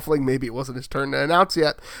was waffling. Maybe it wasn't his turn to announce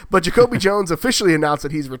yet. But Jacoby Jones officially announced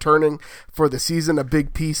that he's returning for the season, a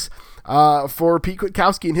big piece for Pete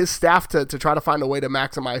Kwiatkowski and his staff to try to find a way to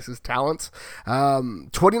maximize his talents.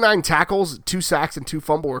 29 tackles, 2 sacks, and 2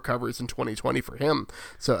 fumble recoveries in 2020 for him.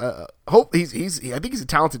 So I think he's a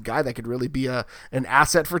talented guy that could really be an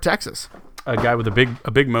asset for Texas. A guy with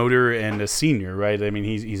a big motor and a senior, right? I mean,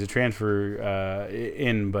 he's a transfer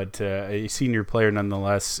but a senior player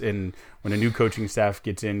nonetheless. And when a new coaching staff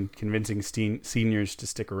gets in, convincing seniors to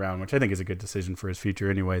stick around, which I think is a good decision for his future,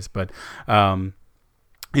 anyways. But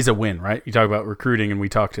he's a win, right? You talk about recruiting, and we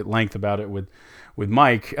talked at length about it with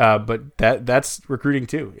Mike, but that's recruiting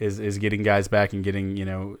too, is getting guys back and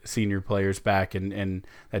getting senior players back, and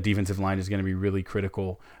that defensive line is going to be really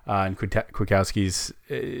critical in Kwiatkowski's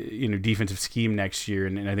defensive scheme next year,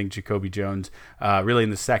 and I think Jacoby Jones really in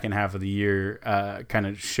the second half of the year kind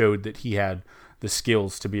of showed that he had the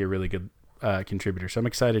skills to be a really good contributor. So I'm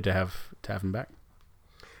excited to have him back.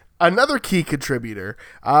 Another key contributor,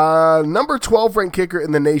 number 12 ranked kicker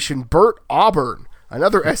in the nation, Bert Auburn,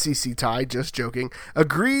 another SEC tie, just joking,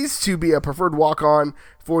 agrees to be a preferred walk-on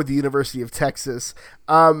for the University of Texas.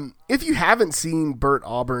 If you haven't seen Bert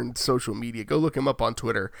Auburn's social media, go look him up on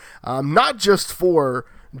Twitter. Not just for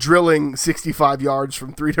drilling 65 yards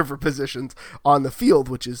from 3 different positions on the field,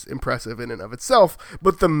 which is impressive in and of itself,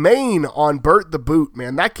 but the mane on Bert the Boot,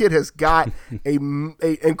 man, that kid has got a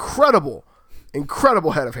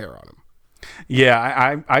incredible head of hair on him.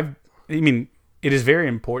 Yeah, I mean, it is very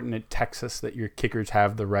important at Texas that your kickers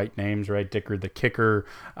have the right names, right? Dicker the Kicker,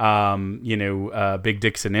 Big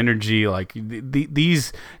Dixon Energy. Like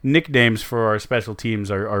these nicknames for our special teams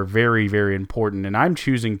are very, very important. And I'm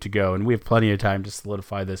choosing to go, and we have plenty of time to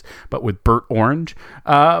solidify this, but with Bert Orange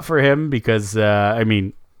for him because,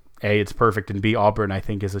 A, it's perfect, and B, Auburn, I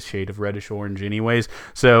think, is a shade of reddish-orange anyways.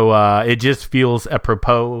 So it just feels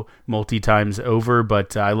apropos multi-times over,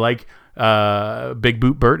 but I like Big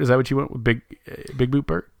Boot Bert. Is that what you want with Big Boot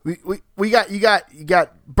Bert? You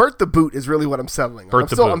got Bert the Boot is really what I'm settling on. Bert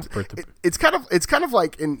the Boot. It's kind of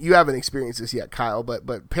like, and you haven't experienced this yet, Kyle,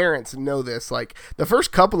 but parents know this. Like the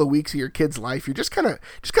first couple of weeks of your kid's life, you're just kind of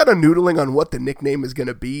noodling on what the nickname is going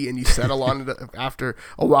to be, and you settle on it after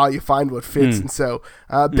a while. You find what fits, and so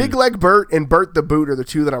Big Leg Bert and Bert the Boot are the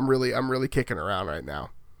two that I'm really kicking around right now.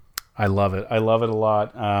 I love it. I love it a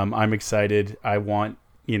lot. I'm excited. I want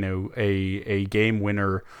a game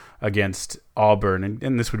winner against Auburn,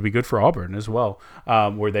 and this would be good for Auburn as well,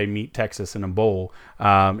 where they meet Texas in a bowl,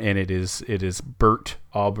 and it is Bert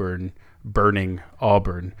Auburn burning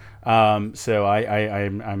Auburn. So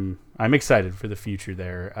I'm excited for the future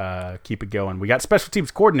there. Keep it going. We got special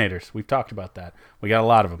teams coordinators. We've talked about that. We got a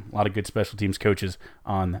lot of them, a lot of good special teams coaches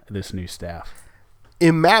on this new staff.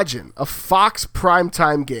 Imagine a Fox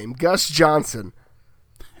primetime game. Gus Johnson,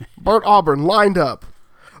 Bert Auburn lined up.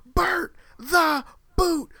 Bert the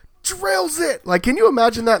Boot drills it. Like, can you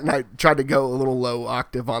imagine that? And I tried to go a little low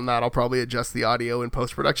octave on that. I'll probably adjust the audio in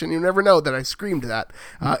post-production. You never know that I screamed that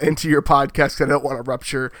into your podcast. I don't want to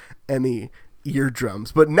rupture any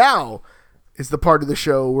eardrums. But now is the part of the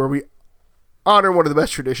show where we honor one of the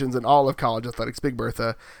best traditions in all of college athletics, Big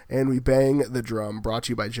Bertha, and we bang the drum, brought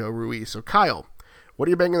to you by Joe Ruiz. So, Kyle, what are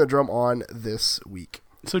you banging the drum on this week?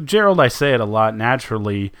 So, Gerald, I say it a lot.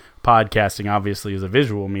 Naturally, podcasting obviously is a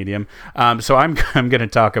visual medium. So I'm going to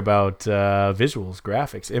talk about visuals,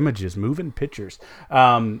 graphics, images, moving pictures.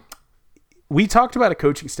 We talked about a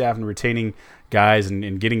coaching staff and retaining guys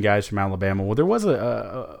and getting guys from Alabama. Well, there was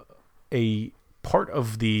a part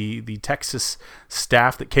of the Texas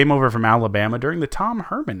staff that came over from Alabama during the Tom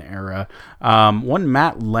Herman era. One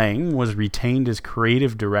Matt Lang was retained as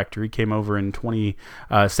creative director. He came over in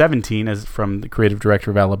 2017 as from the creative director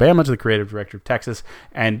of Alabama to the creative director of Texas.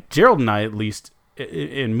 And Gerald and I, at least,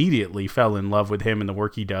 immediately fell in love with him and the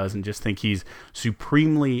work he does, and just think he's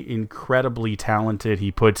supremely, incredibly talented.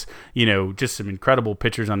 He puts, just some incredible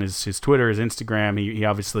pictures on his Twitter, his Instagram. He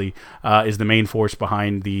obviously is the main force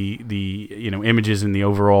behind the images and the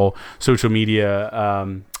overall social media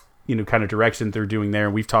kind of direction they're doing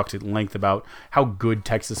there. We've talked at length about how good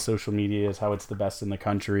Texas social media is, how it's the best in the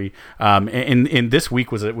country. And this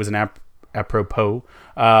week was an apropos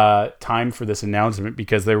time for this announcement,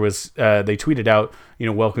 because there was they tweeted out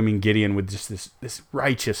welcoming Gideon with just this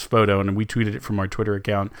righteous photo, and we tweeted it from our Twitter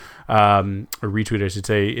account, or retweeted I should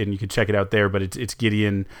say, and you can check it out there. But it's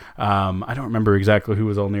Gideon, I don't remember exactly who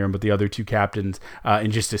was all near him, but the other two captains,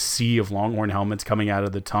 and just a sea of Longhorn helmets coming out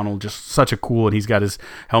of the tunnel, just such a cool, and he's got his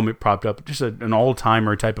helmet propped up, just an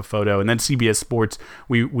all-timer type of photo. And then CBS Sports,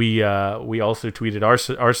 we also tweeted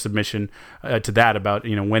our submission to that about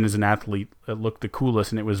when is an athlete looked the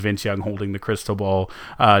coolest, and it was Vince Young holding the crystal ball,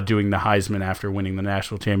 doing the Heisman after winning the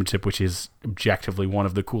national championship, which is objectively one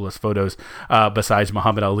of the coolest photos, besides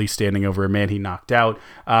Muhammad Ali standing over a man he knocked out.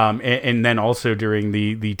 And then also during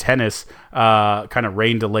the tennis kind of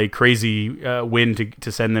rain delay, crazy win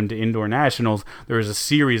to send them to indoor nationals, there was a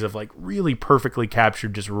series of really perfectly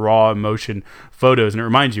captured, just raw emotion photos. And it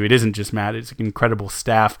reminds you, it isn't just Matt, it's an incredible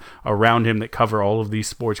staff around him that cover all of these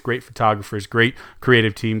sports, great photographers, great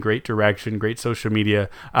creative team, great direction, great social media.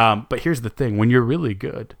 But here's the thing, when you're really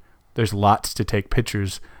good, there's lots to take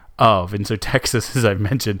pictures of. And so Texas, as I've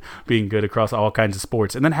mentioned, being good across all kinds of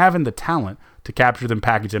sports, and then having the talent to capture them,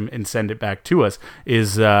 package them, and send it back to us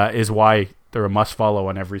is why they're a must follow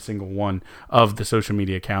on every single one of the social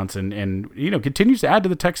media accounts, and continues to add to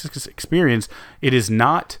the Texas experience. It is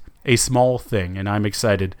not a small thing, and I'm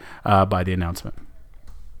excited by the announcement.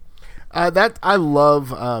 That I love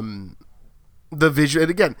the visual. And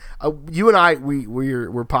again, you and I,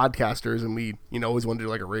 we're podcasters, and we always want to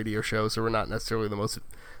do a radio show, so we're not necessarily the most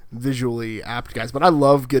visually apt guys, but I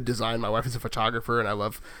love good design. My wife is a photographer, and I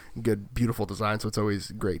love good, beautiful design, so it's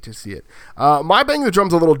always great to see it. My Bang the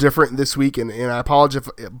Drum's a little different this week, and I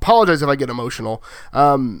apologize if I get emotional.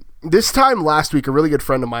 This time last week, a really good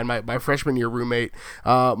friend of mine, my freshman year roommate,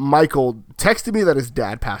 Michael, texted me that his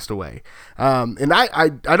dad passed away. And I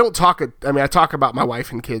don't talk, I talk about my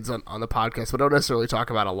wife and kids on the podcast, but I don't necessarily talk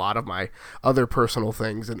about a lot of my other personal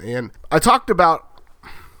things. And I talked about,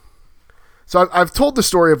 so I've told the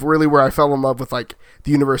story of really where I fell in love with like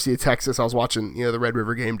the University of Texas. I was watching, the Red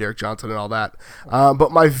River game, Derek Johnson and all that.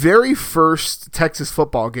 But my very first Texas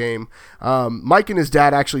football game, Mike and his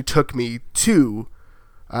dad actually took me to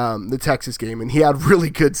the Texas game, and he had really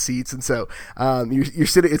good seats. And so you're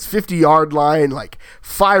sitting, it's 50-yard line, like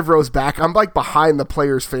 5 rows back. I'm like behind the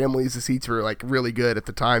players' families. The seats were like really good at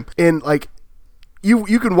the time. And like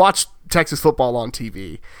you can watch Texas football on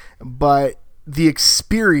TV, but the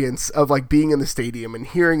experience of like being in the stadium and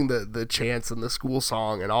hearing the chants and the school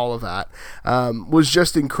song and all of that was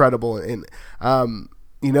just incredible. And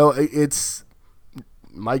it's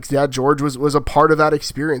Mike's dad, George, was a part of that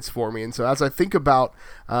experience for me. And so as I think about,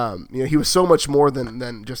 he was so much more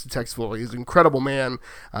than just a Texas football. He's an incredible man.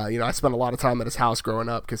 I spent a lot of time at his house growing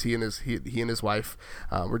up because he and his wife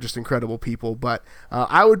were just incredible people. But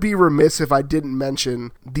I would be remiss if I didn't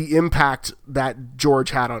mention the impact that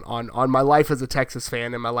George had on my life as a Texas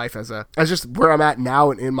fan and my life as just where I'm at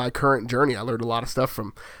now in my current journey. I learned a lot of stuff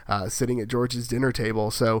from sitting at George's dinner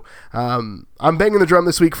table. So I'm banging the drum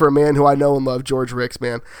this week for a man who I know and love, George Ricks.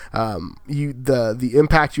 Man, the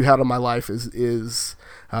impact you had on my life is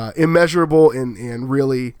immeasurable, and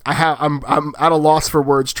really I'm at a loss for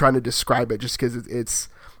words trying to describe it, just because it's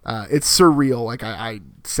surreal. Like I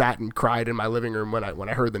sat and cried in my living room when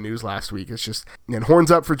I heard the news last week. It's just, horns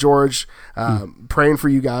up for George, praying for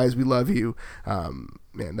you guys. We love you,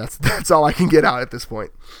 man. That's all I can get out at this point.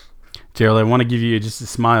 Gerald, I want to give you just a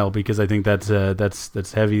smile because I think that's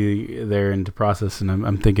heavy there and to process, and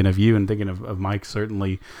I'm thinking of you and thinking of Mike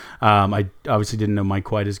certainly. I obviously didn't know Mike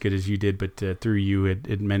quite as good as you did, but through you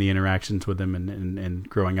had many interactions with him and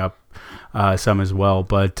growing up some as well.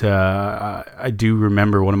 But I do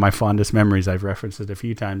remember one of my fondest memories. I've referenced it a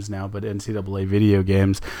few times now, but NCAA video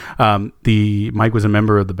games. Mike was a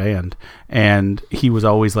member of the band, and he was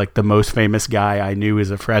always like the most famous guy I knew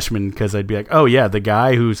as a freshman, because I'd be like, oh yeah, the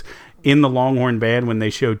guy who's in the Longhorn band when they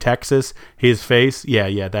showed Texas, his face,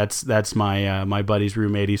 that's my buddy's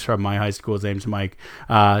roommate. He's from my high school. His name's Mike.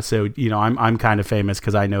 So I'm kind of famous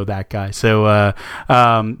because I know that guy. So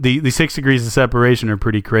the 6 degrees of separation are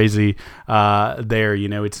pretty crazy. There,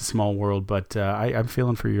 it's a small world, but I'm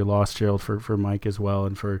feeling for your loss, Gerald, for Mike as well,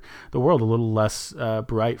 and for the world a little less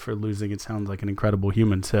bright for losing. It sounds like an incredible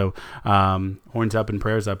human. So horns up and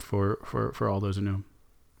prayers up for all those who know him.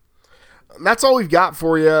 That's all we've got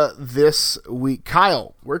for you this week.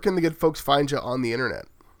 Kyle, where can the good folks find you on the internet?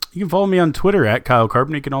 You can follow me on Twitter at Kyle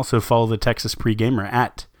Carpenter. You can also follow the Texas Pregamer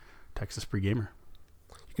at Texas Pregamer.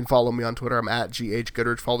 You can follow me on Twitter. I'm at GH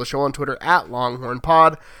Goodrich. Follow the show on Twitter at Longhorn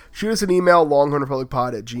Pod. Shoot us an email,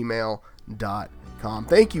 longhornrepublicpod@gmail.com.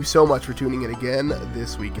 Thank you so much for tuning in again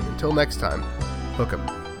this week. And until next time, hook 'em.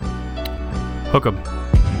 Hook 'em.